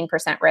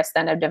 15% risk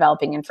then of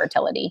developing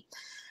infertility.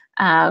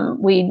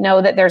 We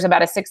know that there's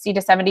about a 60 to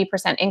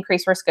 70%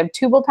 increased risk of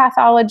tubal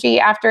pathology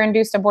after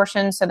induced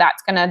abortion. So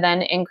that's going to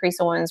then increase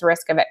a woman's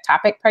risk of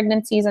ectopic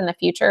pregnancies in the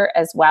future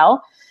as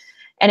well.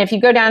 And if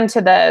you go down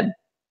to the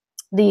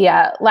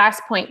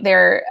last point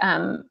there,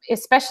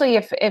 especially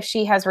if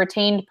she has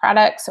retained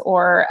products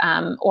or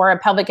a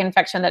pelvic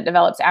infection that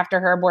develops after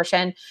her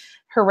abortion,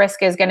 her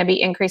risk is going to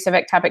be increase of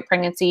ectopic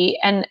pregnancy.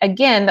 And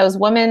again, those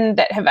women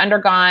that have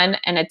undergone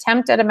an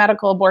attempt at a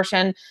medical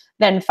abortion,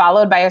 then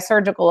followed by a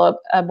surgical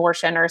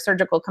abortion or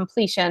surgical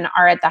completion,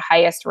 are at the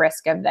highest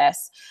risk of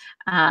this.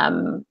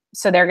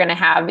 So they're going to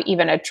have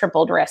even a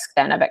tripled risk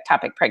then of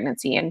ectopic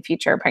pregnancy in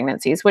future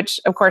pregnancies, which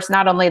of course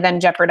not only then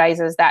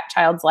jeopardizes that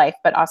child's life,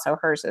 but also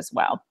hers as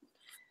well.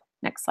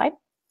 Next slide.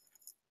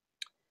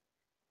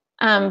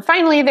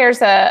 Finally,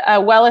 there's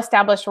a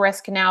well-established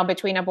risk now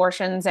between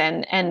abortions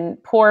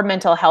and poor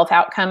mental health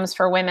outcomes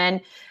for women.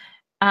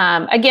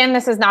 Again,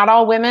 this is not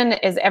all women.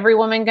 Is every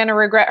woman going to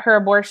regret her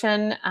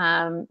abortion?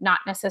 Not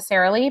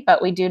necessarily, but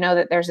we do know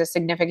that there's a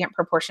significant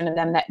proportion of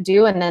them that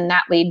do, and then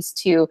that leads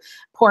to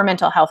poor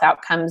mental health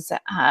outcomes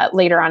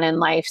later on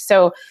in life.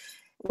 So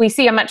we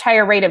see a much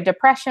higher rate of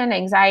depression,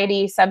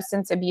 anxiety,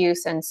 substance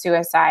abuse, and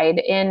suicide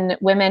in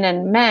women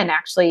and men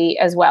actually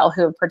as well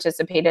who have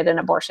participated in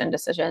abortion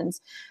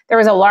decisions. There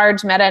was a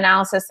large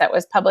meta-analysis that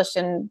was published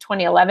in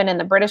 2011 in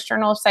the British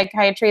Journal of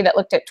Psychiatry that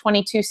looked at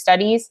 22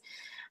 studies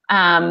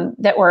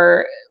that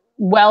were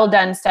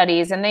well-done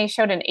studies, and they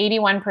showed an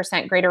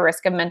 81% greater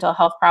risk of mental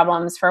health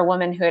problems for a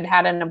woman who had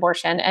had an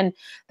abortion. And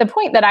the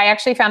point that I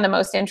actually found the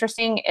most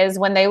interesting is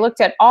when they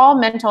looked at all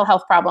mental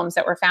health problems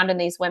that were found in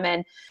these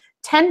women,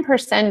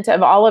 10%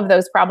 of all of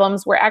those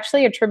problems were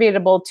actually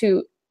attributable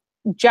to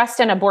just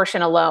an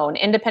abortion alone,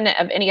 independent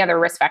of any other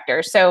risk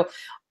factors. So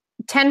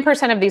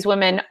 10% of these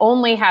women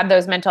only had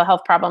those mental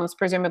health problems,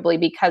 presumably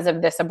because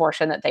of this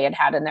abortion that they had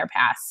had in their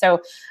past.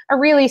 So a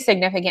really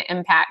significant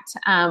impact.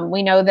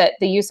 We know that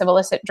the use of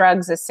illicit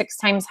drugs is 6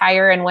 times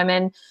higher in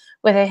women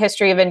with a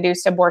history of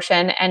induced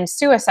abortion, and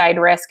suicide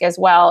risk as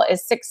well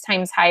is 6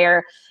 times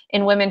higher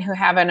in women who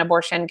have an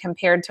abortion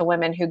compared to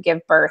women who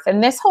give birth.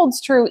 And this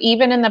holds true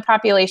even in the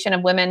population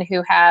of women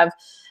who have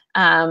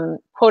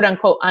quote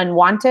unquote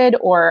unwanted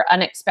or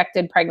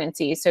unexpected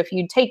pregnancies. So if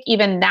you take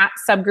even that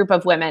subgroup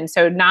of women,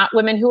 so not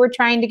women who were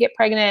trying to get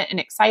pregnant and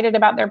excited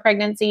about their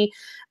pregnancy,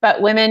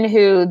 but women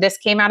who this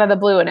came out of the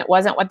blue and it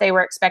wasn't what they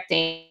were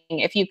expecting.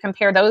 If you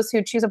compare those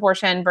who choose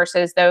abortion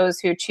versus those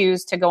who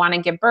choose to go on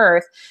and give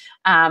birth,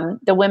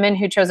 the women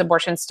who chose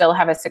abortion still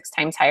have a 6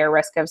 times higher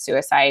risk of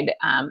suicide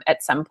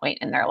at some point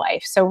in their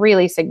life. So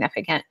really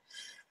significant.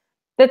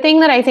 The thing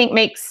that I think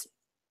makes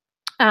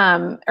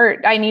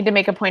or I need to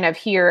make a point of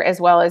here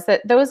as well is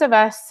that those of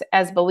us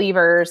as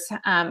believers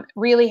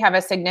really have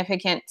a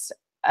significant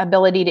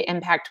ability to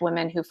impact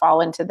women who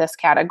fall into this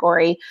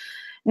category.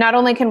 Not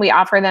only can we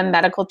offer them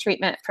medical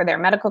treatment for their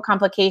medical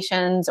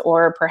complications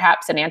or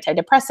perhaps an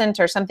antidepressant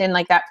or something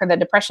like that for the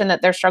depression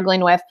that they're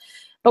struggling with,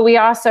 but we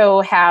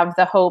also have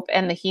the hope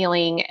and the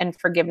healing and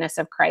forgiveness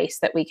of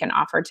Christ that we can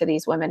offer to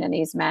these women and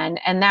these men.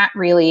 And that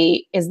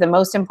really is the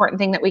most important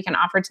thing that we can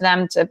offer to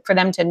them, for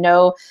them to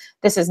know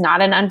this is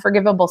not an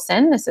unforgivable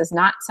sin. This is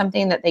not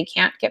something that they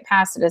can't get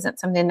past. It isn't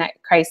something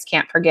that Christ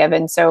can't forgive.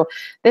 And so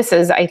this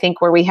is, I think,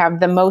 where we have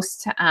the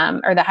most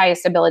or the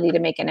highest ability to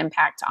make an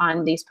impact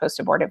on these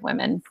post-abortive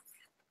women.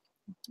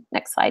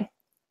 Next slide.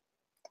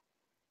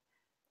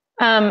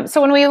 So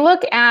when we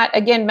look at,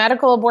 again,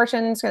 medical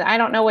abortions, I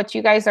don't know what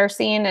you guys are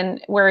seeing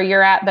and where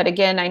you're at, but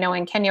again, I know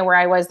in Kenya where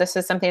I was, this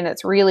is something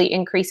that's really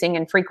increasing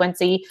in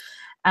frequency,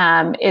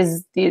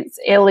 is the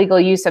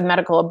illegal use of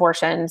medical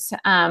abortions.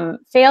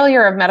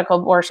 Failure of medical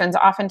abortions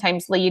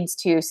oftentimes leads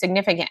to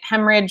significant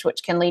hemorrhage,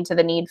 which can lead to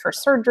the need for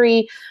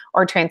surgery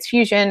or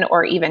transfusion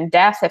or even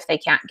death if they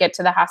can't get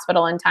to the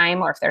hospital in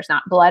time or if there's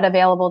not blood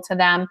available to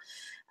them.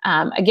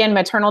 Again,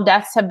 maternal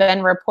deaths have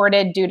been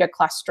reported due to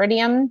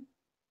Clostridium,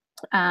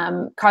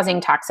 causing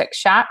toxic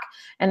shock.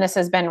 And this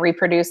has been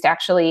reproduced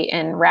actually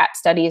in rat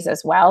studies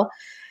as well.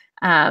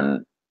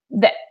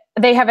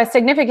 They have a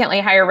significantly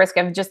higher risk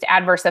of just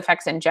adverse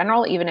effects in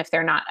general, even if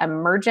they're not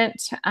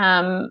emergent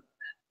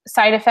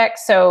side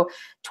effects. So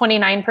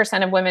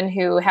 29% of women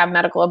who have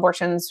medical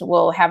abortions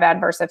will have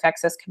adverse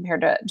effects as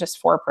compared to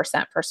just 4%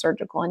 for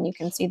surgical. And you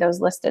can see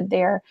those listed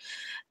there.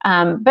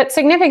 But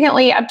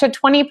significantly, up to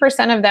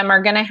 20% of them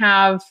are going to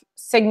have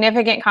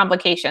significant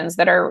complications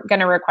that are going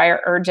to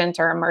require urgent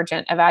or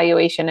emergent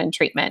evaluation and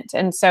treatment.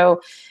 And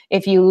so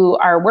if you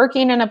are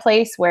working in a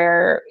place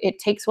where it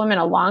takes women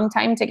a long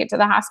time to get to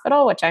the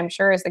hospital, which I'm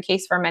sure is the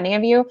case for many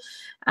of you,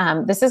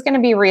 this is going to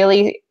be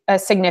really a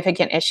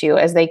significant issue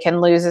as they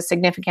can lose a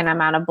significant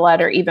amount of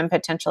blood or even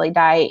potentially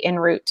die en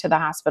route to the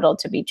hospital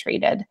to be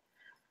treated.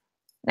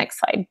 Next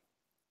slide.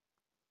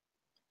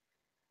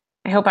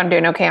 I hope I'm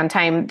doing okay on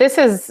time. This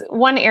is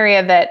one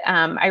area that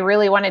I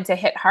really wanted to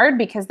hit hard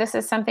because this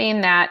is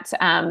something that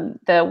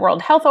the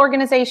World Health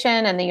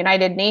Organization and the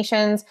United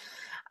Nations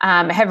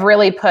have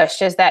really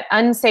pushed, is that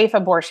unsafe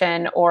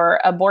abortion, or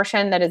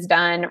abortion that is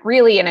done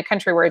really in a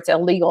country where it's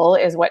illegal,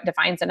 is what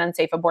defines an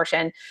unsafe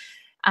abortion,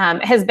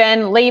 has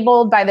been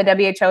labeled by the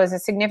WHO as a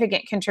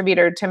significant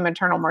contributor to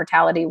maternal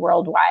mortality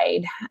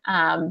worldwide.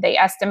 They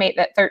estimate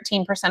that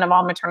 13% of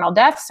all maternal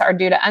deaths are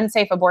due to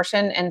unsafe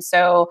abortion, and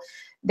so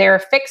their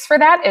fix for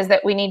that is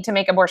that we need to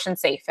make abortion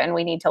safe and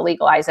we need to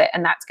legalize it,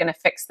 and that's going to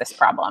fix this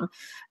problem.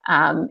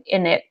 And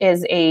it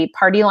is a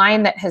party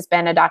line that has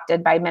been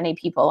adopted by many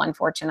people,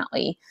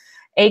 unfortunately.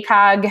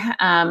 ACOG,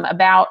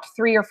 about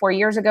 3 or 4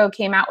 years ago,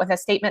 came out with a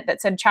statement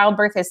that said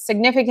childbirth is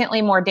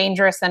significantly more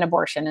dangerous than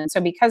abortion. And so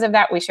because of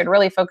that, we should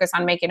really focus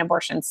on making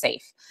abortion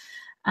safe.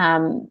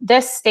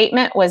 This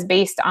statement was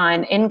based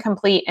on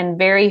incomplete and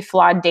very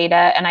flawed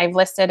data, and I've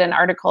listed an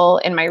article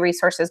in my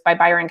resources by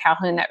Byron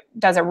Calhoun that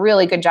does a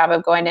really good job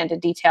of going into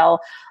detail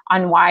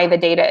on why the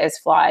data is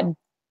flawed.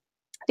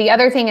 The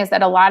other thing is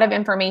that a lot of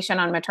information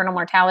on maternal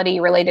mortality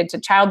related to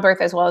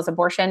childbirth as well as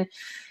abortion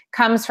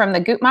comes from the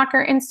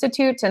Guttmacher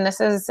Institute, and this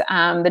is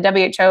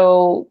the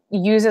WHO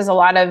uses a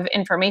lot of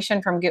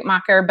information from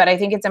Guttmacher, but I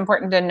think it's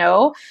important to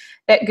know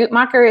that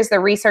Guttmacher is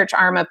the research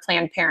arm of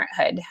Planned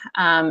Parenthood.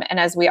 And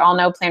as we all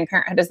know, Planned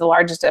Parenthood is the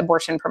largest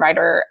abortion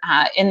provider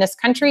in this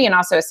country and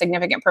also a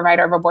significant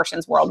provider of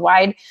abortions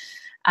worldwide.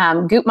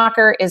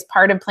 Guttmacher is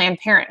part of Planned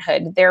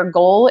Parenthood. Their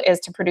goal is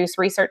to produce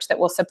research that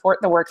will support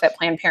the work that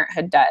Planned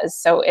Parenthood does.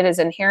 So it is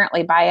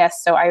inherently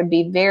biased. So I would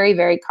be very,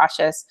 very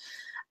cautious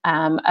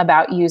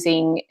about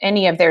using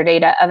any of their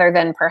data other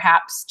than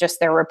perhaps just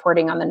their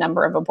reporting on the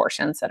number of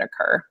abortions that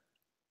occur.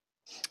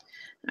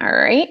 All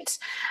right,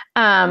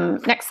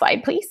 next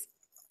slide, please.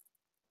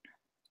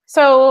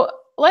 So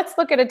let's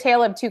look at a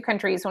tale of two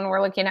countries when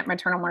we're looking at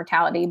maternal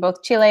mortality,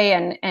 both Chile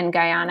and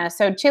Guyana.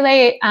 So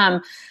Chile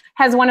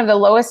has one of the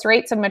lowest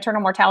rates of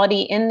maternal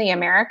mortality in the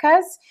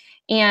Americas,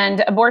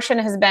 and abortion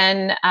has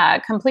been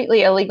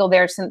completely illegal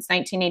there since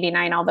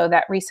 1989, although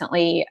that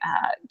recently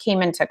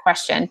came into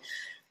question.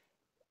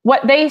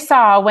 What they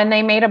saw when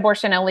they made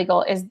abortion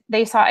illegal is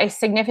they saw a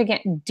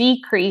significant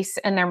decrease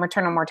in their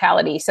maternal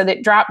mortality. So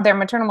that their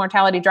maternal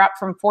mortality dropped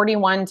from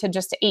 41 to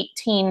just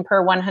 18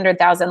 per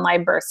 100,000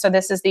 live births. So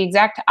this is the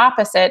exact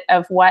opposite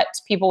of what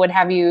people would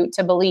have you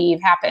to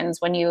believe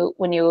happens when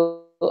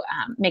you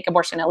make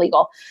abortion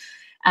illegal.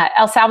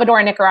 El Salvador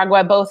and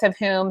Nicaragua, both of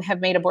whom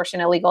have made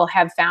abortion illegal,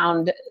 have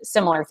found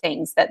similar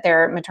things, that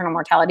their maternal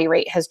mortality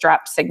rate has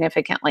dropped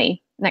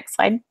significantly. Next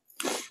slide.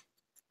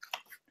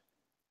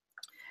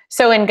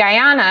 So in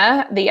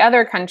Guyana, the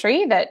other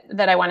country that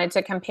I wanted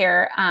to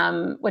compare,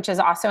 which is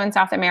also in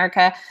South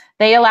America,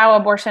 they allow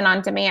abortion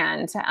on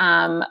demand.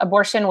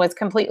 Abortion was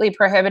completely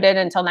prohibited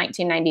until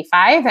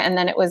 1995, and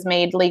then it was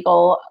made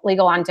legal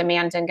on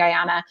demand in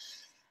Guyana.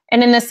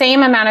 And in the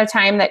same amount of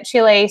time that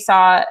Chile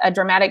saw a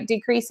dramatic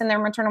decrease in their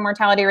maternal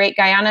mortality rate,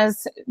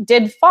 Guyana's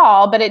did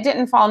fall, but it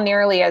didn't fall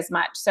nearly as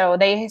much. So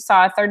they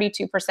saw a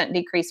 32%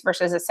 decrease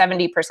versus a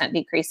 70%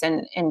 decrease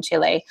in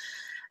Chile.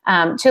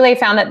 Chile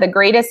found that the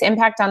greatest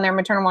impact on their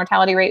maternal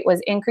mortality rate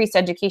was increased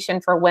education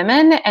for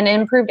women and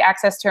improved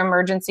access to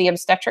emergency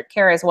obstetric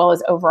care as well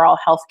as overall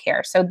health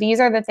care. So these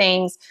are the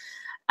things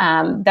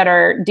that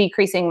are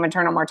decreasing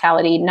maternal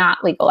mortality,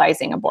 not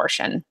legalizing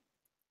abortion.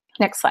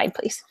 Next slide,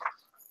 please.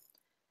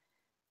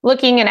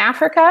 Looking in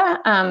Africa,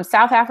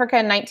 South Africa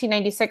in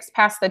 1996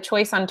 passed the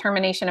Choice on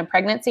Termination of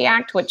Pregnancy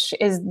Act, which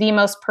is the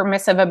most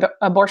permissive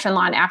abortion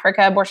law in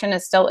Africa. Abortion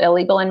is still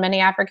illegal in many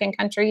African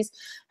countries.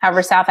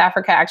 However, South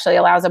Africa actually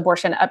allows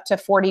abortion up to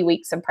 40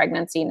 weeks of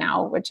pregnancy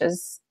now, which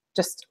is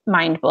just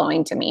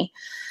mind-blowing to me.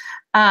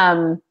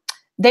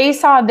 They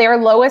saw their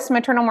lowest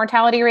maternal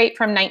mortality rate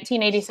from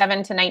 1987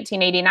 to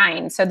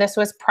 1989. So this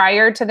was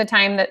prior to the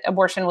time that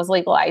abortion was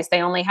legalized.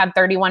 They only had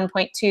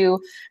 31.2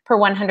 per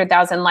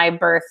 100,000 live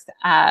birth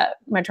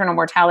maternal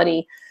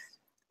mortality.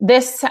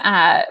 This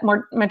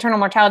maternal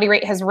mortality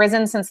rate has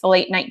risen since the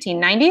late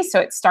 1990s, so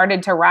it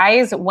started to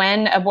rise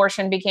when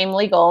abortion became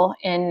legal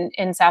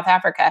in South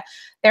Africa.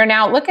 They're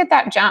now, look at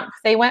that jump.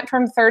 They went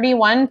from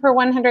 31 per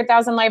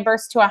 100,000 live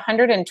births to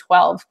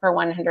 112 per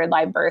 100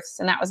 live births,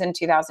 and that was in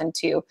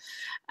 2002.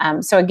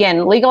 So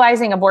again,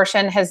 legalizing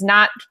abortion has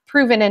not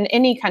proven in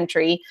any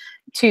country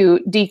to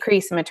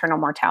decrease maternal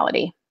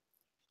mortality.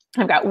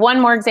 I've got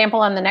one more example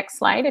on the next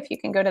slide, if you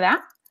can go to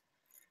that.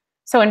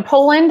 So in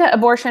Poland,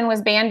 abortion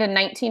was banned in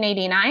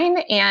 1989,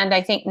 and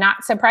I think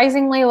not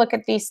surprisingly, look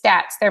at these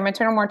stats. Their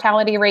maternal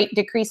mortality rate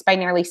decreased by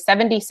nearly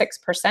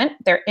 76%.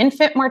 Their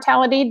infant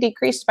mortality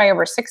decreased by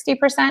over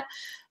 60%,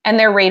 and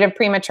their rate of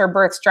premature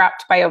births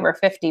dropped by over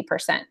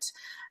 50%.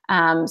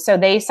 So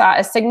they saw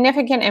a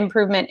significant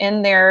improvement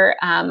in their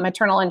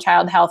maternal and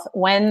child health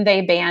when they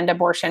banned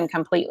abortion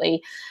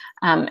completely.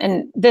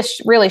 And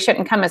this really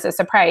shouldn't come as a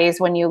surprise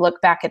when you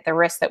look back at the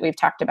risks that we've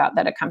talked about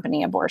that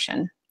accompany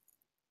abortion.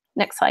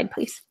 Next slide,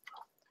 please.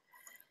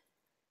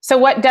 So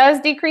what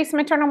does decrease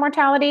maternal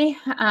mortality?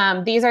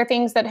 These are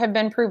things that have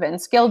been proven.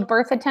 Skilled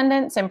birth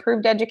attendants,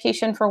 improved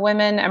education for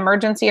women,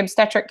 emergency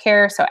obstetric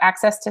care, so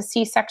access to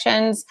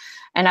C-sections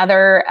and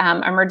other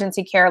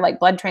emergency care like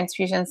blood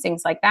transfusions,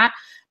 things like that.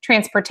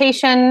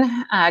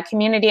 Transportation,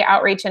 community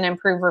outreach, and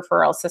improved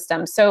referral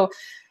systems. So,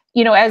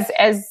 you know,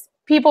 as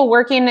people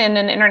working in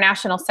an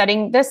international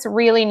setting, this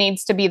really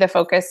needs to be the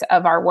focus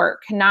of our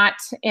work, not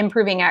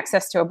improving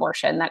access to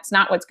abortion. That's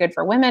not what's good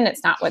for women.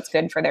 It's not what's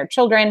good for their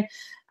children.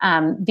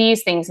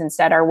 These things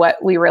instead are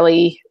what we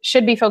really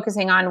should be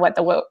focusing on, what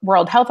the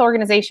World Health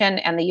Organization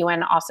and the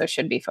UN also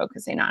should be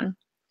focusing on.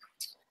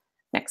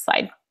 Next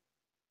slide.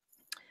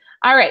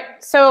 All right,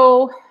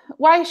 so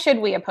why should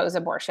we oppose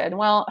abortion?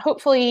 Well,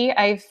 hopefully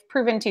I've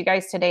proven to you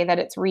guys today that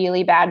it's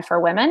really bad for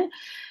women.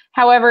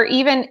 However,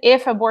 even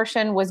if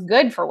abortion was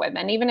good for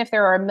women, even if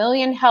there are a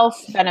million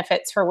health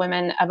benefits for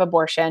women of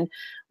abortion,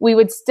 we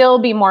would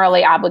still be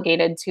morally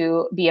obligated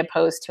to be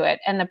opposed to it.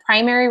 And the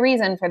primary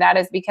reason for that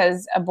is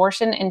because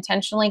abortion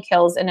intentionally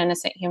kills an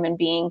innocent human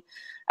being.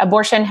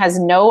 Abortion has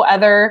no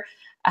other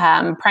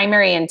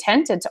primary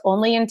intent. Its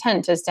only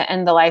intent is to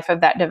end the life of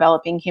that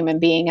developing human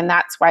being. And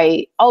that's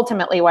why,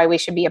 ultimately, why we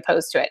should be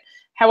opposed to it.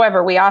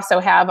 However, we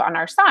also have on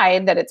our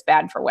side that it's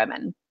bad for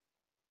women.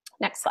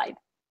 Next slide,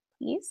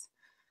 please.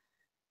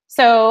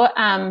 So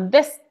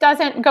this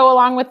doesn't go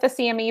along with the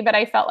CME, but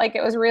I felt like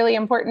it was really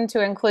important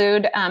to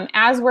include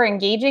as we're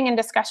engaging in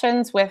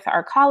discussions with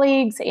our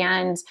colleagues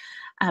and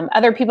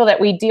other people that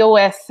we deal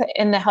with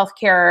in the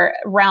healthcare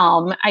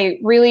realm. I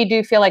really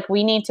do feel like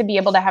we need to be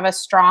able to have a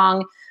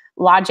strong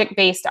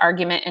logic-based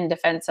argument in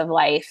defense of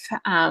life.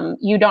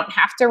 You don't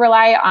have to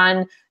rely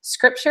on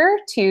scripture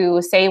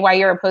to say why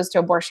you're opposed to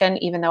abortion,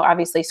 even though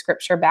obviously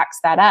scripture backs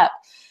that up.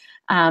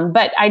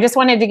 But I just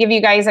wanted to give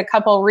you guys a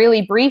couple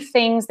really brief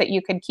things that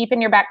you could keep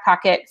in your back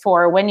pocket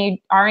for when you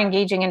are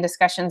engaging in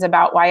discussions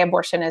about why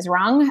abortion is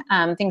wrong,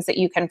 things that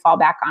you can fall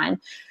back on.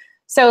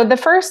 So the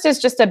first is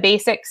just a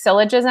basic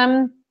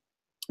syllogism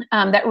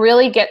that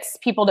really gets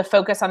people to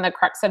focus on the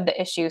crux of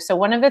the issue. So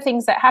one of the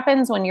things that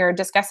happens when you're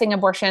discussing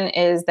abortion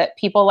is that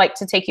people like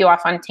to take you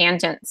off on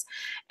tangents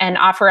and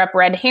offer up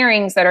red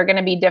herrings that are going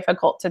to be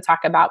difficult to talk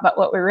about. But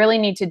what we really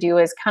need to do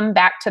is come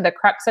back to the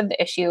crux of the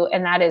issue,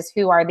 and that is,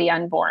 who are the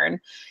unborn?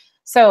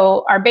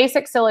 So our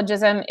basic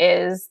syllogism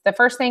is, the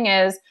first thing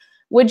is,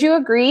 would you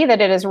agree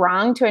that it is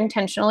wrong to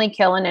intentionally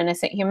kill an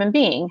innocent human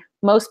being?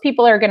 Most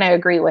people are going to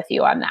agree with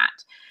you on that.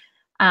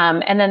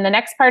 And then the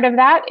next part of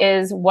that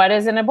is, what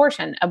is an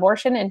abortion?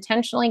 Abortion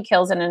intentionally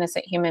kills an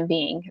innocent human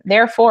being.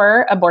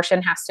 Therefore,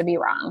 abortion has to be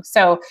wrong.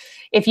 So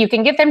if you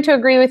can get them to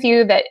agree with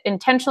you that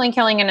intentionally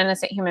killing an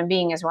innocent human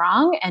being is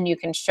wrong, and you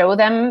can show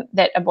them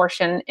that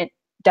abortion, it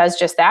does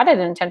just that, it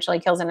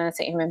intentionally kills an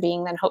innocent human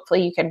being, then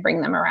hopefully you can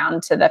bring them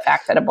around to the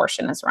fact that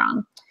abortion is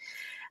wrong.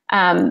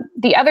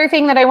 The other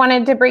thing that I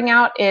wanted to bring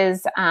out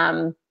is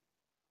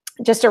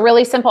just a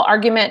really simple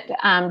argument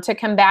to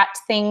combat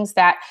things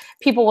that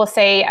people will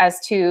say as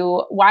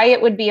to why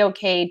it would be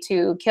okay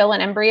to kill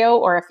an embryo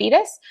or a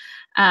fetus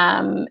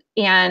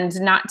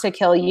and not to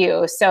kill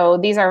you. So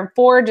these are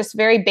 4 just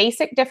very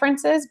basic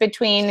differences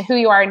between who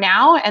you are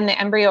now and the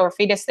embryo or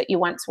fetus that you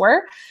once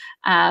were,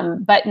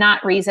 but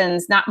not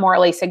reasons, not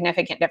morally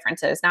significant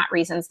differences, not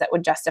reasons that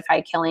would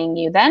justify killing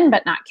you then,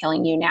 but not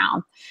killing you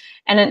now.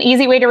 And an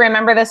easy way to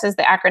remember this is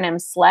the acronym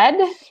SLED,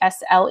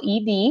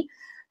 S-L-E-D.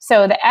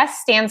 So the S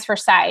stands for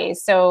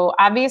size. So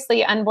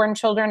obviously unborn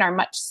children are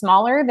much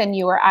smaller than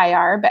you or I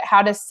are, but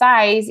how does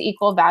size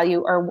equal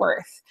value or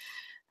worth?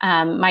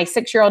 My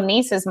 6-year-old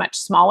niece is much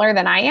smaller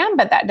than I am,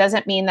 but that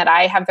doesn't mean that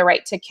I have the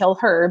right to kill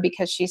her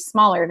because she's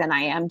smaller than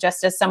I am,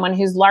 just as someone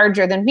who's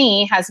larger than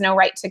me has no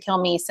right to kill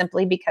me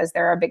simply because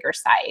they're a bigger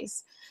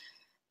size.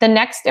 The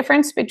next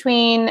difference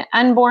between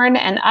unborn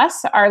and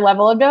us are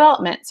level of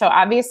development. So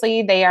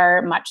obviously they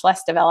are much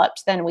less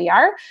developed than we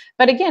are.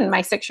 But again,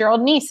 my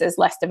 6-year-old niece is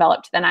less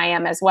developed than I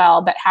am as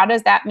well. But how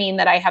does that mean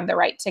that I have the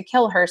right to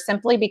kill her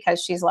simply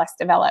because she's less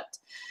developed?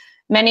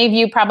 Many of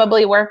you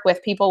probably work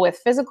with people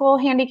with physical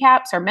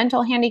handicaps or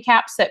mental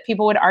handicaps that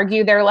people would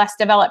argue they're less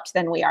developed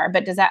than we are.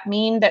 But does that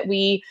mean that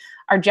we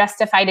are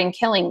justified in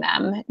killing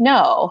them?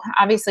 No.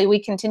 Obviously,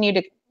 we continue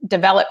to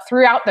develop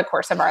throughout the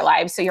course of our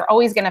lives. So you're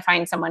always going to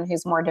find someone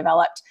who's more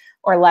developed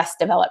or less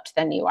developed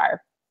than you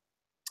are.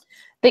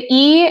 The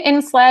E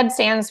in SLED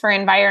stands for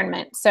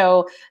environment.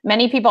 So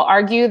many people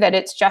argue that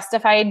it's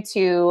justified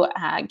to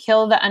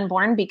kill the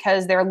unborn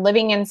because they're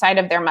living inside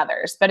of their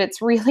mothers, but it's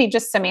really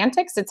just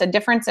semantics. It's a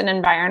difference in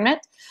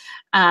environment.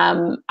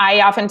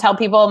 I often tell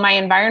people my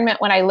environment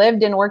when I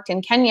lived and worked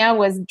in Kenya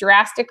was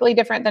drastically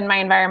different than my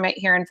environment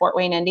here in Fort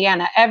Wayne,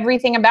 Indiana.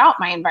 Everything about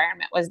my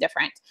environment was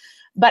different.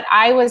 But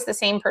I was the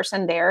same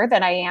person there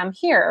that I am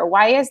here.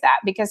 Why is that?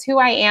 Because who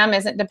I am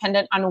isn't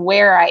dependent on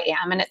where I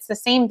am. And it's the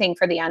same thing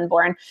for the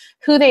unborn.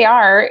 Who they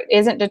are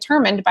isn't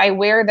determined by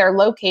where they're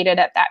located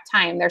at that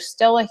time. They're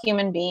still a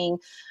human being,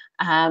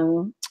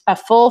 a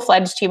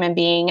full-fledged human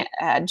being,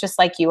 just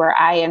like you or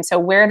I. And so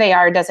where they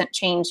are doesn't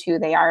change who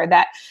they are.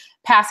 That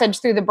passage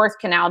through the birth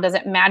canal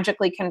doesn't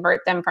magically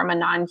convert them from a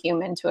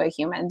non-human to a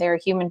human. They're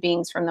human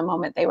beings from the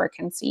moment they were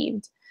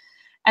conceived.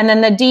 And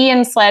then the D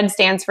in SLED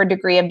stands for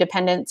degree of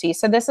dependency.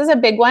 So this is a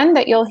big one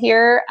that you'll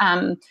hear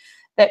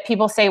that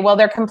people say, well,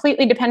 they're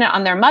completely dependent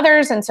on their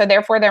mothers, and so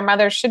therefore their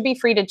mothers should be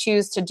free to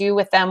choose to do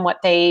with them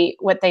what they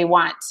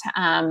want,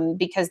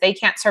 because they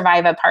can't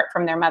survive apart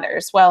from their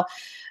mothers. Well,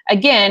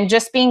 again,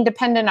 just being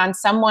dependent on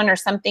someone or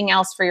something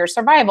else for your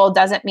survival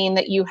doesn't mean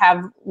that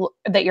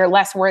you're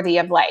less worthy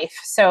of life.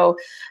 So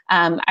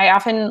I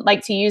often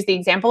like to use the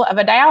example of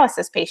a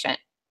dialysis patient.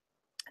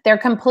 They're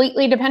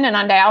completely dependent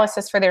on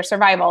dialysis for their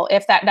survival.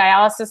 If that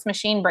dialysis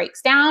machine breaks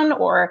down,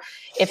 or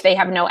if they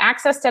have no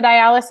access to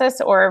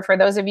dialysis, or for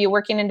those of you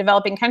working in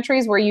developing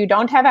countries where you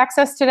don't have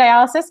access to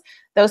dialysis,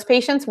 those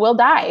patients will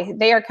die.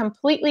 They are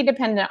completely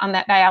dependent on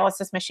that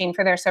dialysis machine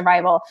for their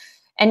survival.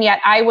 And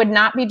yet I would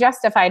not be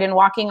justified in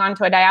walking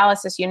onto a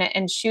dialysis unit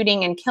and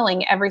shooting and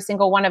killing every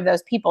single one of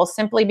those people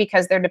simply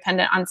because they're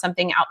dependent on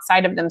something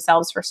outside of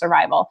themselves for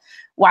survival.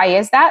 Why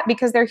is that?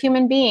 Because they're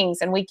human beings,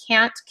 and we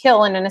can't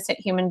kill an innocent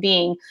human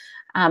being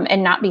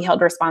and not be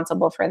held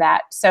responsible for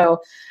that.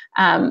 So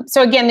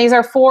again, these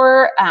are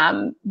four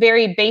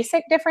very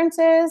basic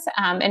differences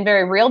and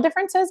very real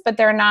differences, but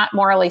they're not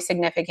morally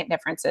significant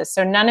differences.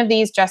 So none of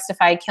these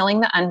justify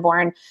killing the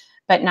unborn,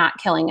 but not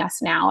killing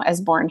us now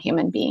as born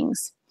human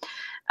beings.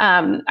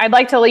 I'd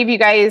like to leave you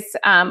guys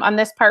on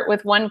this part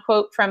with one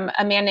quote from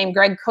a man named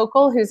Greg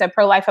Kokel, who's a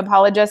pro-life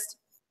apologist,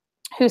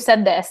 who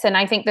said this, and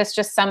I think this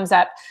just sums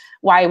up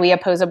why we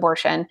oppose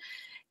abortion.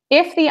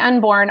 If the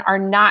unborn are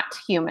not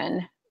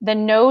human,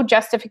 then no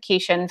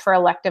justification for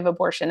elective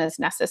abortion is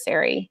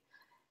necessary.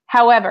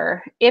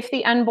 However, if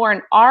the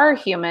unborn are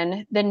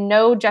human, then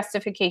no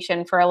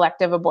justification for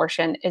elective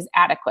abortion is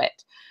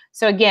adequate.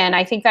 So again,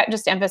 I think that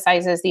just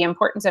emphasizes the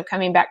importance of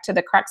coming back to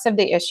the crux of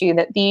the issue,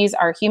 that these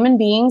are human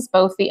beings,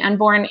 both the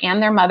unborn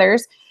and their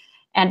mothers,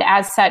 and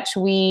as such,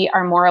 we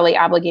are morally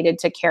obligated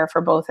to care for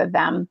both of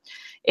them.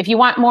 If you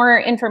want more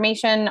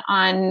information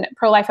on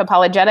pro-life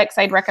apologetics,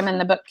 I'd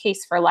recommend the book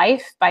Case for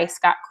Life by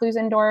Scott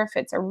Klusendorf.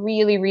 It's a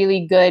really,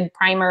 really good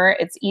primer.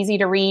 It's easy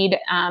to read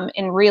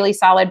in really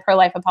solid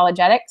pro-life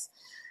apologetics.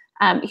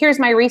 Here's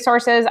my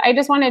resources. I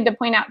just wanted to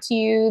point out to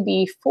you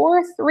the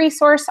fourth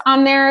resource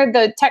on there.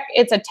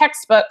 It's a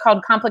textbook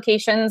called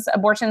Complications,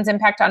 Abortion's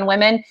Impact on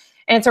Women.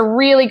 And it's a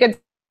really good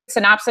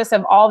synopsis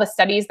of all the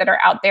studies that are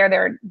out there.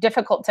 They're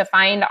difficult to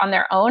find on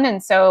their own.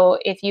 And so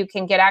if you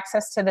can get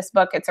access to this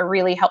book, it's a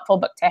really helpful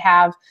book to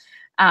have.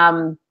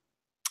 And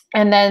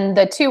then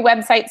the two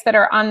websites that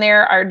are on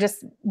there are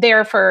just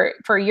there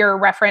for your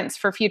reference,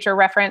 for future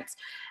reference.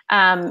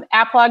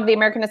 APLOG, the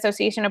American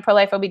Association of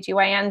Pro-Life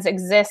OBGYNs,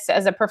 exists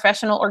as a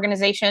professional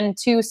organization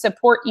to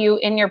support you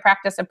in your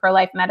practice of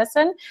pro-life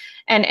medicine,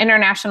 and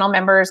international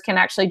members can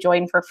actually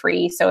join for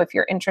free. So if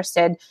you're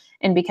interested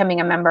in becoming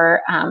a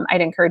member,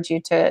 I'd encourage you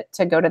to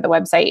go to the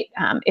website.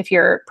 If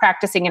you're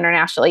practicing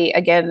internationally,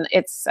 again,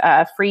 it's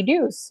free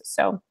dues.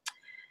 So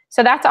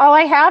that's all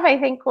I have. I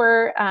think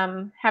we're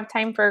have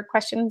time for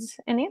questions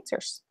and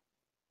answers.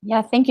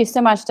 Yeah, thank you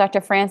so much,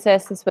 Dr.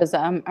 Francis. This was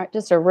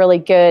just a really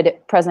good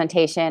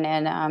presentation,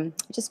 and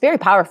just very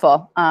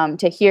powerful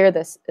to hear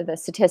the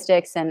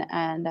statistics,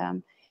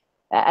 and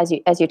as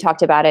you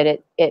talked about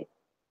it,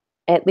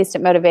 at least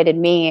it motivated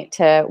me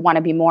to want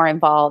to be more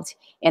involved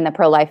in the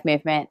pro-life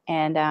movement,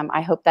 and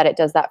I hope that it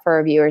does that for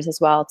our viewers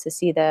as well, to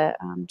see the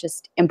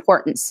just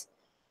importance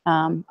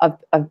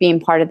of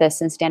being part of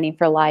this and standing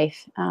for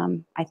life.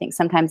 I think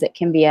sometimes it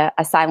can be a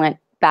silent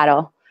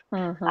battle.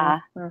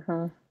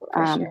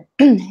 Sure.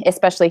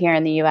 Especially here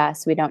in the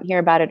U.S., we don't hear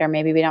about it, or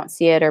maybe we don't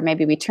see it, or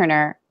maybe we turn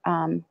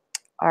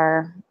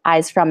our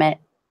eyes from it.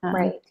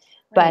 Right.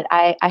 But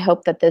I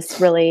hope that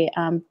this really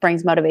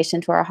brings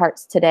motivation to our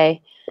hearts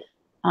today.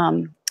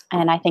 And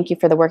I thank you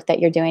for the work that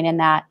you're doing in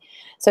that.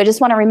 So I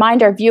just want to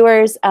remind our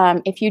viewers,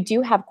 if you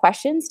do have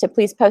questions, to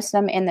please post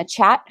them in the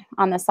chat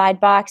on the side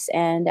box,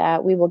 and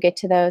we will get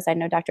to those. I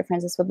know Dr.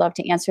 Francis would love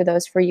to answer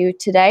those for you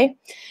today.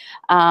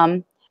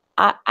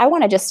 I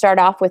want to just start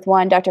off with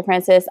one, Dr.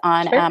 Francis,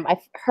 on, Sure.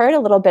 I've heard a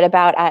little bit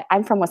about,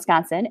 I'm from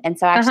Wisconsin, and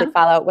so I actually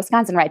follow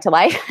Wisconsin Right to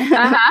Life.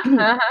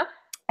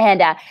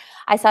 And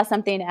I saw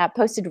something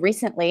posted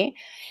recently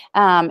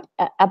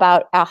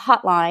about a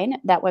hotline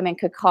that women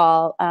could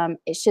call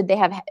should they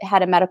have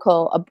had a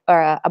medical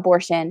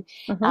abortion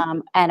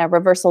and a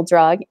reversal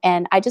drug.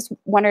 And I just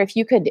wonder if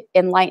you could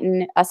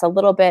enlighten us a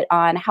little bit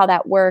on how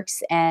that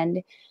works,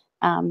 and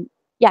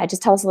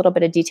just tell us a little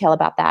bit of detail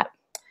about that.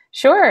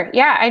 Sure.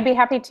 Yeah, I'd be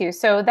happy to.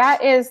 So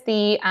that is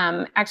the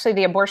actually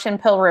the Abortion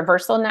Pill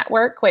Reversal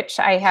Network, which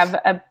I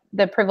have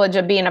the privilege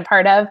of being a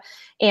part of.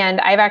 And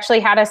I've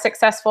actually had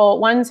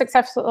one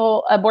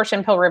successful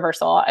abortion pill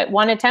reversal,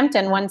 one attempt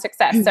and one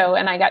success. So,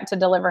 and I got to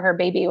deliver her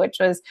baby, which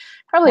was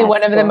probably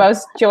one of the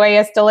most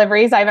joyous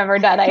deliveries I've ever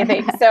done, I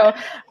think. So,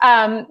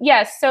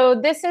 yes, so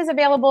this is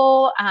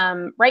available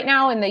right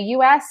now in the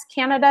US.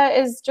 Canada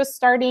is just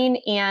starting,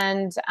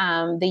 and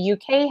the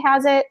UK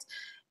has it.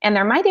 and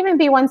there might even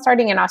be one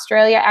starting in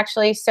Australia,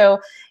 actually. So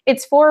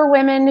it's for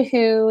women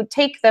who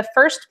take the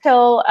first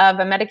pill of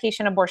a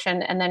medication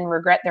abortion and then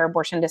regret their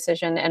abortion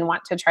decision and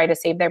want to try to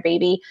save their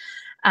baby.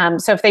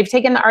 So if they've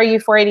taken the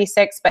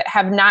RU486 but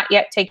have not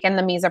yet taken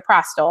the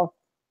misoprostol,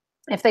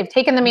 if they've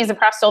taken the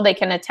misoprostol, they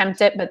can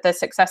attempt it, but the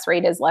success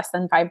rate is less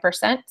than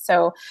 5%.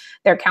 So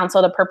they're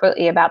counseled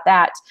appropriately about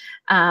that.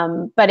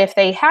 But if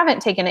they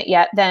haven't taken it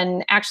yet,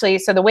 then actually,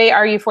 so the way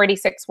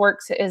RU486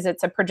 works is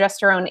it's a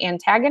progesterone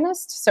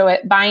antagonist. So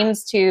it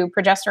binds to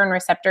progesterone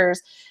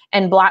receptors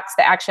and blocks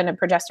the action of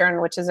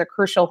progesterone, which is a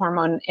crucial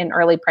hormone in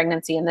early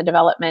pregnancy and the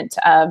development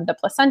of the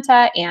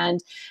placenta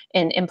and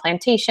in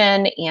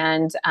implantation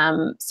and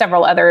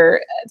several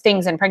other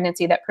things in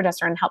pregnancy that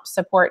progesterone helps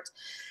support.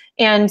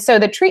 And so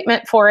the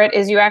treatment for it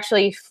is you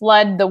actually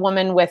flood the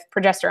woman with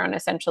progesterone,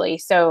 essentially.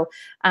 So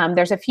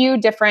there's a few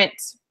different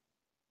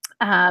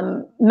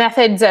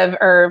methods of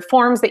or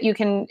forms that you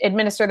can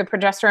administer the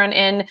progesterone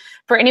in.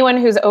 For anyone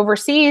who's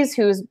overseas,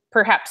 who's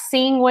perhaps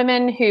seeing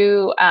women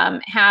who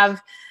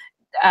have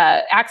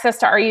access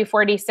to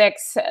RU486,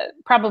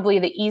 probably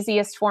the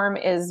easiest form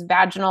is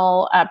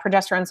vaginal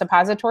progesterone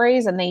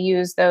suppositories, and they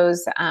use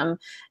those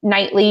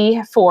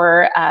nightly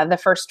for the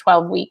first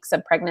 12 weeks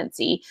of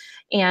pregnancy.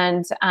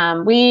 And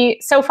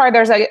so far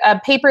there's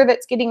a paper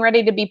that's getting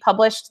ready to be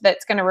published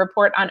that's going to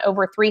report on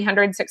over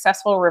 300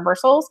 successful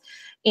reversals.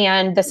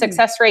 And the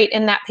success rate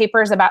in that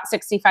paper is about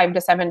 65 to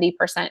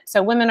 70%.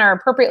 So women are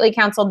appropriately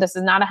counseled. This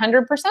is not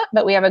 100%,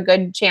 but we have a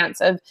good chance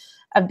of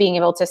being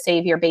able to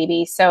save your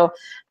baby. So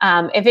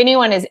if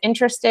anyone is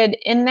interested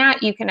in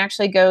that, you can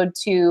actually go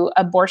to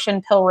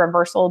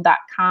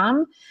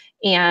abortionpillreversal.com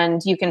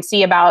and you can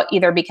see about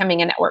either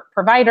becoming a network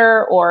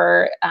provider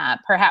or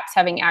perhaps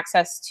having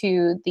access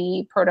to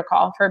the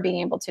protocol for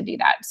being able to do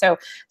that. So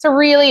it's a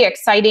really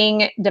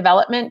exciting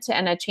development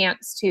and a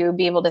chance to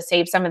be able to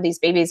save some of these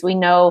babies. We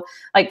know,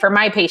 like for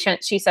my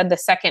patient, she said the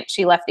second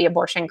she left the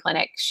abortion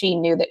clinic, she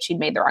knew that she'd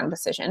made the wrong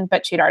decision,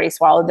 but she'd already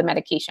swallowed the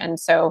medication.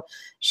 So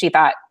she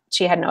thought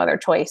she had no other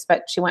choice,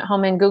 but she went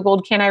home and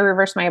Googled, can I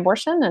reverse my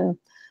abortion? And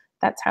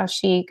that's how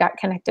she got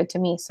connected to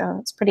me. So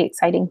it's pretty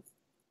exciting.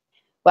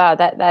 Wow,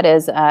 that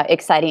is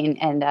exciting,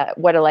 and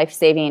what a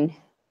life-saving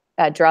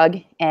drug,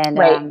 and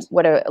Right.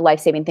 what a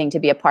life-saving thing to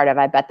be a part of.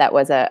 I bet that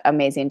was an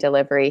amazing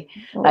delivery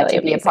Really to be a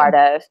amazing. part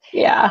of.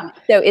 Yeah.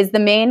 So is the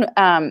main,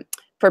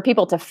 for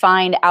people to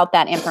find out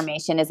that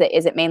information, is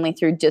it mainly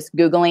through just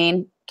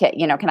Googling,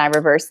 can I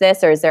reverse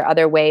this? Or is there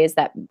other ways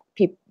that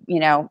people,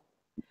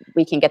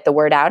 we can get the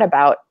word out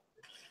about?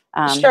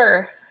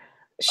 Sure.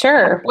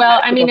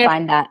 Well, I mean,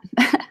 find that.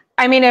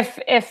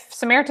 if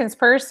Samaritan's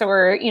Purse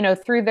or,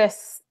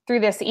 through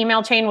this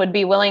email chain would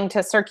be willing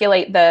to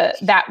circulate that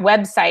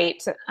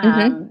website,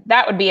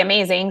 that would be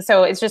amazing.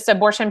 So it's just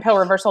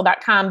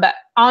abortionpillreversal.com, but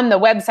on the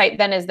website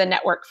then is the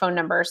network phone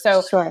number.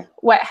 So Sure.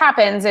 What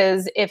happens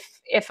is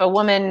if a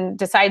woman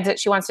decides that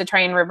she wants to try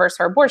and reverse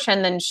her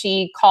abortion, then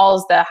she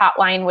calls the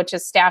hotline, which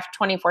is staffed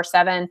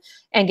 24/7,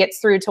 and gets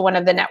through to one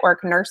of the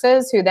network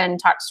nurses, who then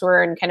talks to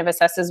her and kind of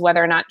assesses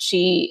whether or not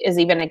she is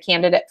even a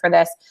candidate for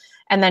this,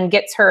 and then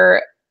gets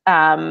her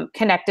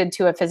connected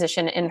to a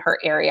physician in her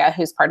area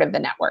who's part of the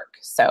network.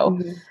 So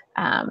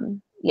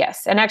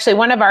yes. And actually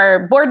one of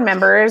our board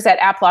members at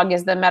APLOG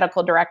is the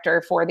medical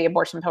director for the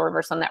Abortion Pill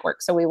Reversal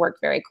Network. So we work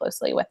very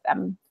closely with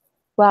them.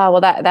 Wow.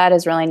 Well, that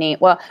is really neat.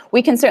 Well,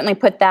 we can certainly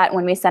put that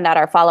when we send out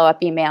our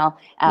follow-up email.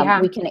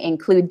 We can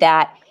include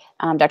that,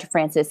 Dr.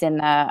 Francis, in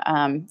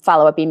the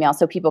follow-up email,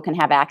 so people can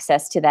have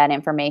access to that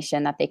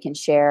information that they can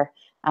share,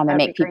 and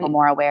make people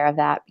more aware of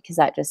that, because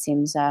that just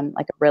seems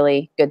like a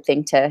really good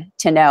thing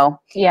to know.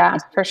 Yeah,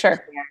 for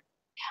sure.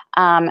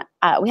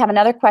 We have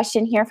another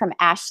question here from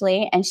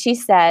Ashley, and she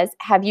says,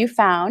 have you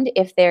found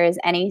if there is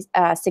any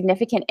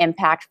significant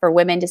impact for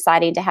women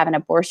deciding to have an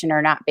abortion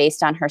or not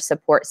based on her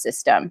support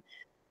system?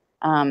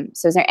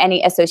 So is there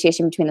any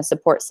association between the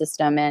support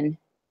system and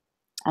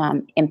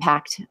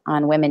impact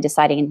on women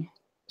deciding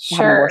to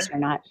have an abortion or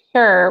not?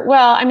 Sure.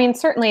 Well, I mean,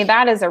 certainly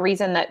that is a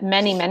reason that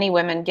many, many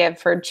women give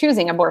for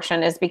choosing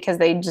abortion, is because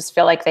they just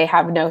feel like they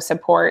have no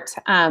support.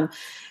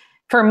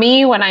 For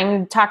me, when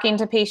I'm talking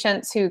to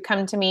patients who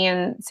come to me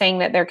and saying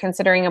that they're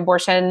considering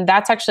abortion,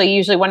 that's actually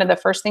usually one of the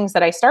first things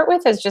that I start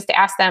with, is just to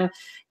ask them,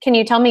 can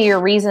you tell me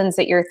your reasons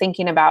that you're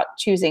thinking about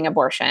choosing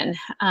abortion?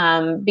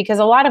 Because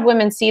a lot of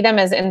women see them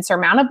as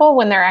insurmountable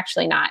when they're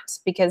actually not,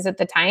 because at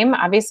the time,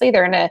 obviously,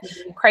 they're in a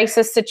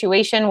crisis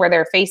situation where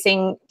they're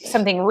facing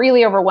something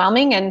really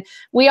overwhelming. And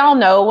we all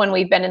know when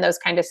we've been in those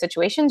kind of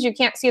situations, you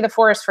can't see the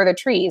forest for the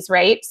trees,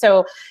 right?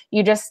 So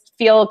you just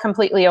feel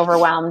completely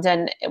overwhelmed.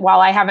 And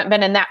while I haven't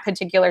been in that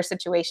particular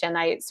situation,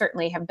 I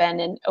certainly have been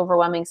in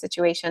overwhelming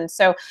situations.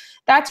 So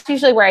that's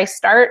usually where I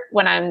start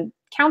when I'm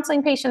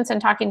counseling patients and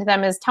talking to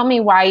them, is tell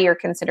me why you're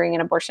considering an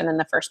abortion in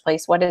the first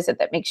place. What is it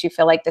that makes you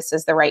feel like this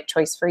is the right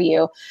choice for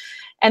you?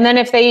 And then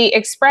if they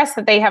express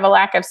that they have a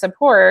lack of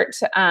support,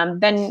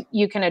 then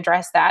you can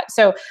address that.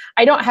 So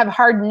I don't have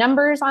hard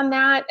numbers on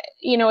that,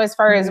 as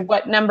far as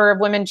what number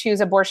of women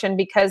choose abortion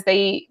because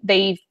they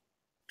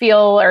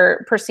feel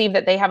or perceive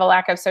that they have a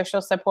lack of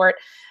social support.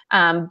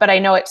 But I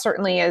know it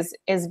certainly is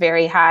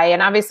very high.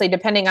 And obviously,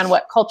 depending on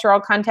what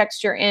cultural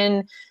context you're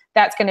in,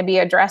 that's going to be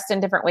addressed in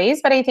different ways.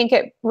 But I think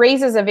it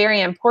raises a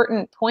very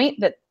important point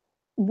that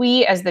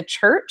we as the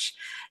church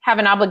have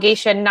an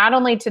obligation not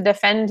only to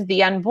defend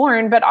the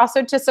unborn, but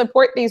also to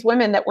support these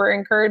women that we're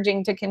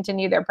encouraging to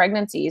continue their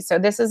pregnancies. So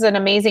this is an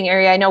amazing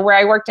area. I know where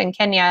I worked in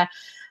Kenya,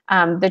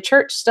 the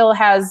church still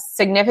has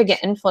significant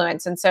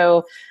influence. And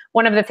so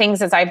one of the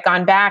things as I've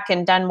gone back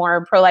and done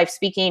more pro-life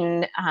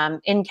speaking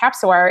in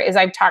Capsawar is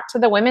I've talked to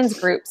the women's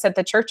groups at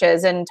the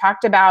churches and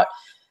talked about,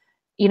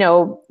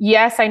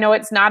 yes, I know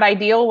it's not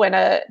ideal when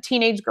a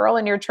teenage girl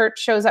in your church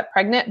shows up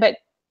pregnant, but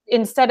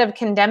instead of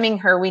condemning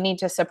her, we need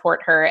to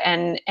support her.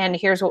 And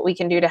here's what we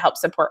can do to help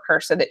support her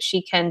so that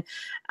she can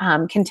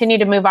continue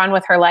to move on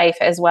with her life,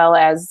 as well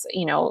as,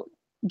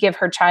 give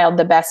her child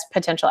the best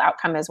potential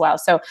outcome as well.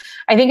 So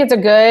I think it's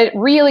a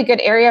really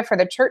good area for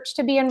the church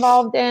to be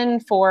involved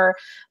in, for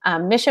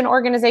mission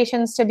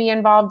organizations to be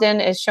involved in,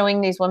 is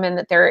showing these women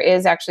that there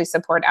is actually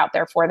support out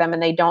there for them,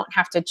 and they don't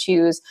have to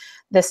choose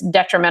this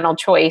detrimental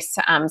choice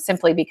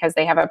simply because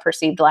they have a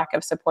perceived lack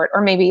of support,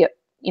 or maybe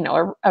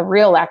a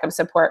real lack of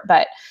support.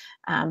 But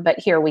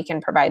here we can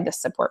provide this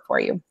support for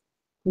you.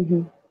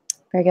 Mm-hmm.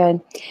 Very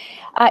good.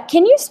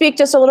 Can you speak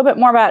just a little bit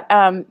more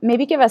about,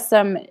 maybe give us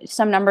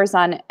some numbers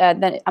on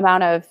the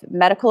amount of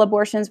medical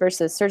abortions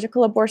versus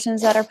surgical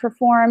abortions that are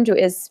performed?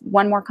 Is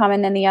one more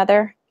common than the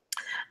other?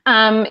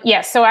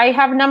 Yes. So I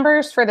have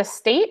numbers for the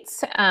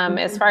states.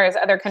 As far as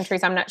other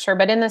countries, I'm not sure.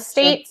 But in the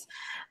states,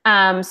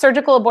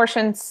 surgical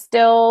abortion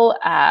still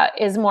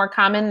is more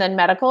common than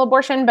medical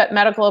abortion, but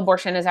medical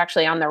abortion is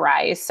actually on the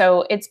rise.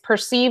 So it's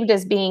perceived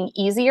as being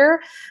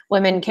easier.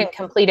 Women can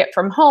complete it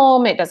from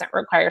home. It doesn't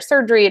require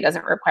surgery. It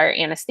doesn't require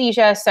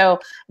anesthesia. So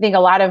I think a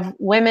lot of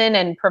women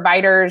and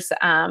providers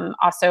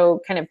also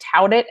kind of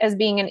tout it as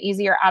being an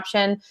easier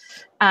option.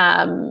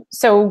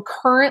 So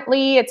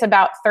currently it's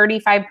about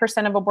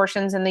 35% of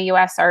abortions in the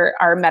US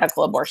are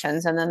medical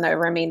abortions, and then the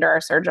remainder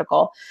are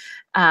surgical.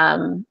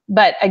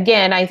 But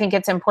again, I think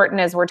it's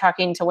important as we're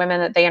talking to women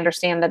that they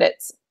understand that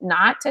it's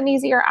not an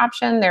easier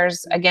option.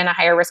 There's, again, a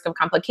higher risk of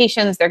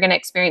complications. They're going to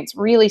experience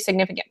really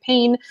significant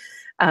pain,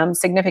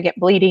 significant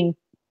bleeding.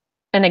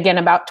 And again,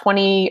 about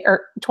 20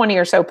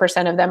 or so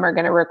percent of them are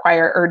going to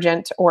require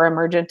urgent or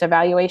emergent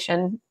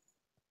evaluation.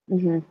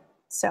 Mm-hmm.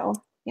 So,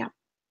 yeah.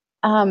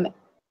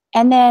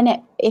 And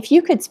then if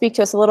you could speak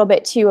to us a little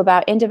bit too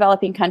about in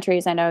developing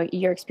countries, I know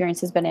your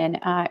experience has been in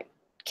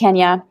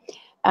Kenya.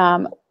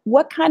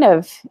 What kind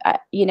of, I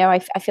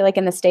feel like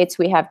in the States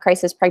we have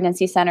crisis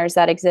pregnancy centers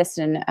that exist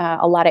in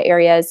a lot of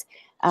areas.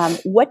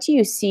 What do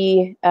you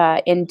see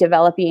in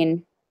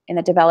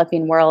the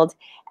developing world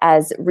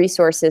as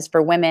resources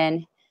for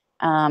women,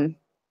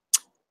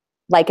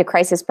 like a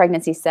crisis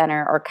pregnancy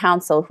center or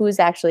counsel? Who's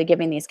actually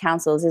giving these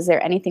counsels? Is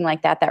there anything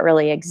like that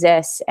really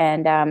exists?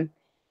 And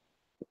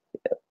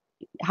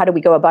how do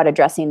we go about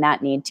addressing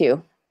that need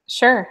too?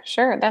 Sure.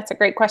 That's a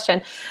great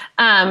question.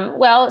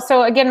 Well,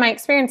 so again, my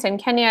experience in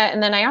Kenya,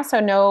 and then I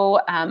also know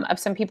of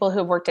some people who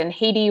have worked in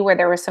Haiti where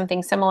there was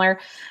something similar,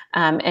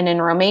 and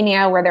in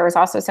Romania where there was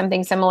also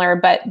something similar.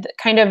 But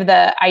kind of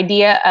the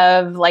idea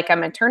of like a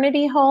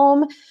maternity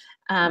home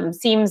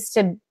seems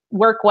to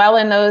work well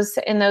in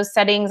those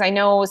settings. I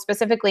know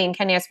specifically in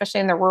Kenya,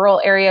 especially in the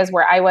rural areas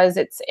where I was,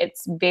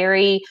 it's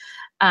very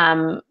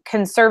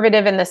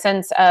conservative in the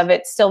sense of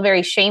it's still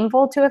very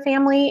shameful to a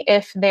family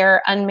if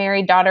their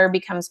unmarried daughter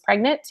becomes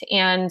pregnant.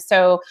 And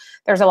so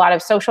there's a lot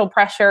of social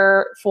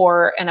pressure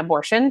for an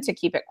abortion to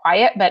keep it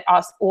quiet, but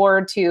also,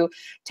 or to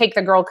take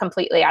the girl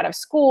completely out of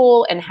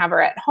school and have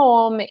her at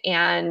home.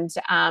 And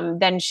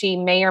then she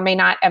may or may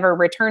not ever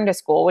return to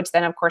school, which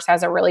then of course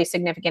has a really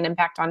significant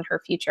impact on her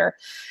future.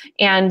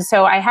 And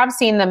so I have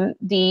seen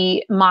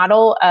the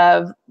model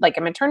of like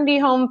a maternity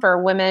home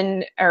for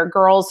women or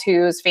girls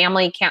whose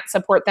family can't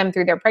support them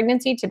through their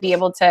pregnancy, to be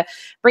able to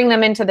bring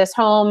them into this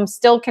home,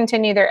 still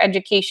continue their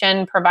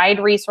education, provide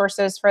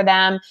resources for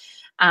them,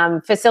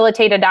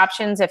 facilitate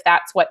adoptions if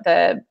that's what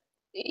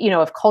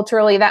if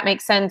culturally that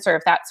makes sense, or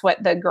if that's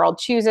what the girl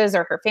chooses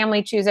or her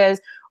family chooses,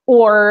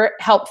 or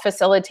help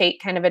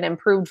facilitate kind of an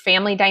improved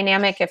family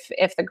dynamic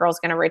if the girl's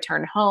going to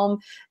return home,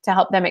 to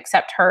help them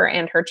accept her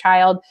and her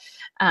child.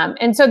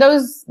 And so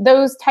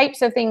those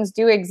types of things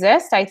do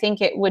exist. I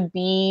think it would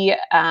be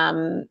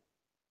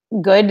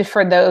good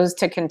for those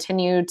to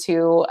continue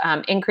to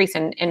increase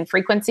in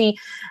frequency.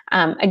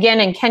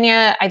 Again, in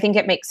Kenya, I think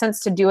it makes sense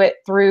to do it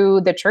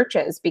through the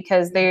churches,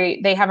 because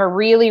they have a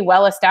really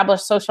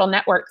well-established social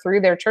network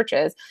through their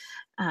churches.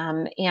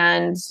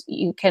 And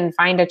you can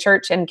find a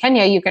church in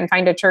Kenya, you can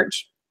find a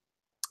church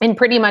in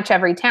pretty much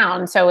every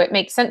town. So it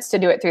makes sense to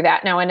do it through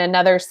that. Now, in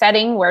another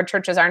setting where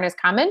churches aren't as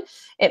common,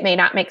 it may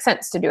not make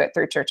sense to do it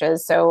through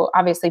churches. So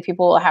obviously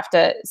people will have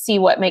to see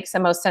what makes the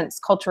most sense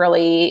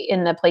culturally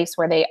in the place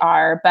where they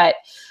are. But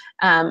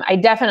I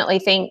definitely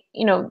think,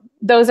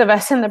 those of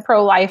us in the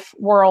pro-life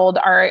world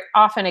are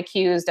often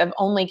accused of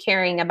only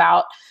caring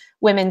about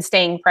women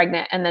staying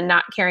pregnant and then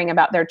not caring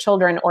about their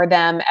children or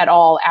them at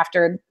all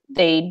after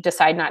they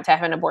decide not to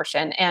have an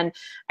abortion. And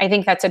I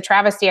think that's a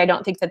travesty. I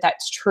don't think that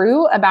that's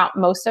true about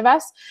most of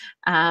us.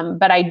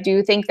 But I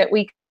do think that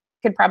we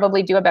could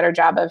probably do a better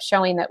job of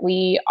showing that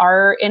we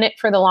are in it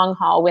for the long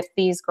haul with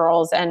these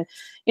girls. And,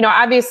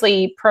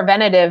 obviously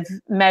preventative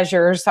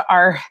measures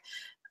are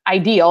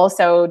ideal.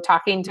 So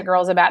talking to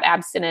girls about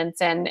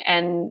abstinence and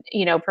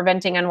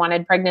preventing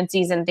unwanted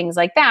pregnancies and things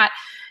like that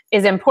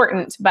is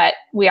important, but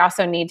we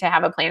also need to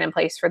have a plan in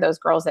place for those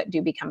girls that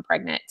do become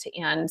pregnant,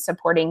 and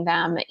supporting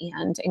them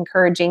and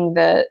encouraging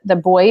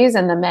the boys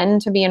and the men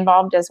to be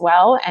involved as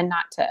well and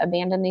not to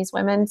abandon these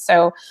women.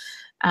 So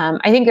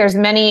I think there's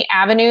many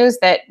avenues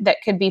that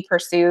could be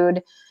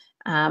pursued.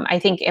 I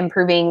think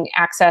improving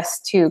access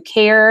to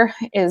care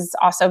is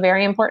also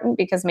very important,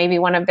 because maybe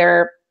one of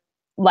their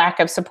lack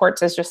of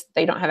supports is just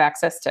they don't have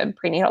access to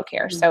prenatal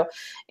care. Mm-hmm. So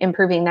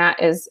improving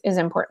that is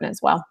important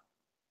as well.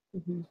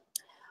 Mm-hmm.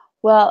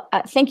 Well,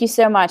 thank you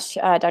so much,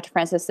 Dr.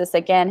 Francis. This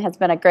again has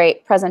been a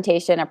great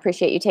presentation. I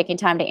appreciate you taking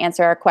time to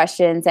answer our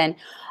questions, and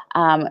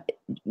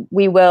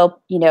we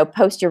will,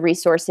 post your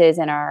resources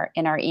in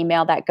our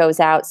email that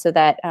goes out so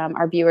that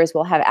our viewers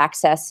will have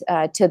access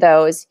to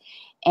those.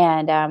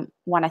 And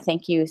want to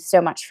thank you so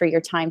much for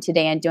your time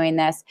today in doing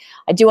this.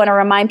 I do want to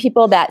remind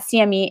people that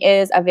CME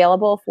is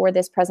available for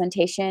this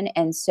presentation,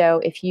 and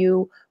so if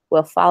you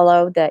will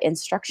follow the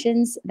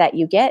instructions that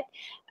you get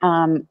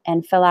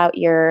and fill out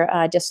your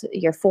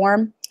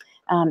form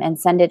and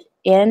send it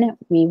in,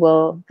 we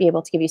will be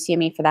able to give you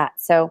CME for that.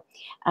 So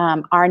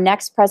our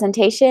next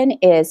presentation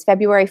is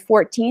February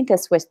 14th.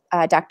 This was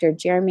Dr.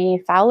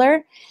 Jeremy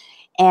Fowler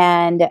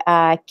and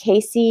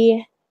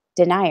Casey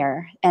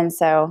Denier. And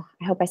so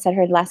I hope I said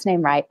her last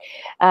name right.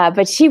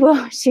 But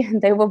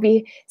they will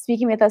be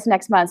speaking with us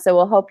next month. So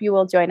we'll hope you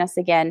will join us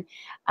again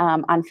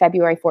on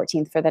February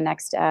 14th for the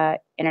next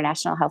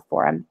International Health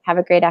Forum. Have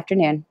a great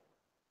afternoon.